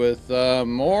catch you with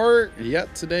more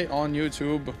yet today on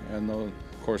YouTube. And, of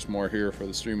course, more here for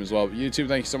the stream as well. But YouTube,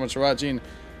 thank you so much for watching.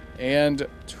 And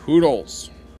toodles.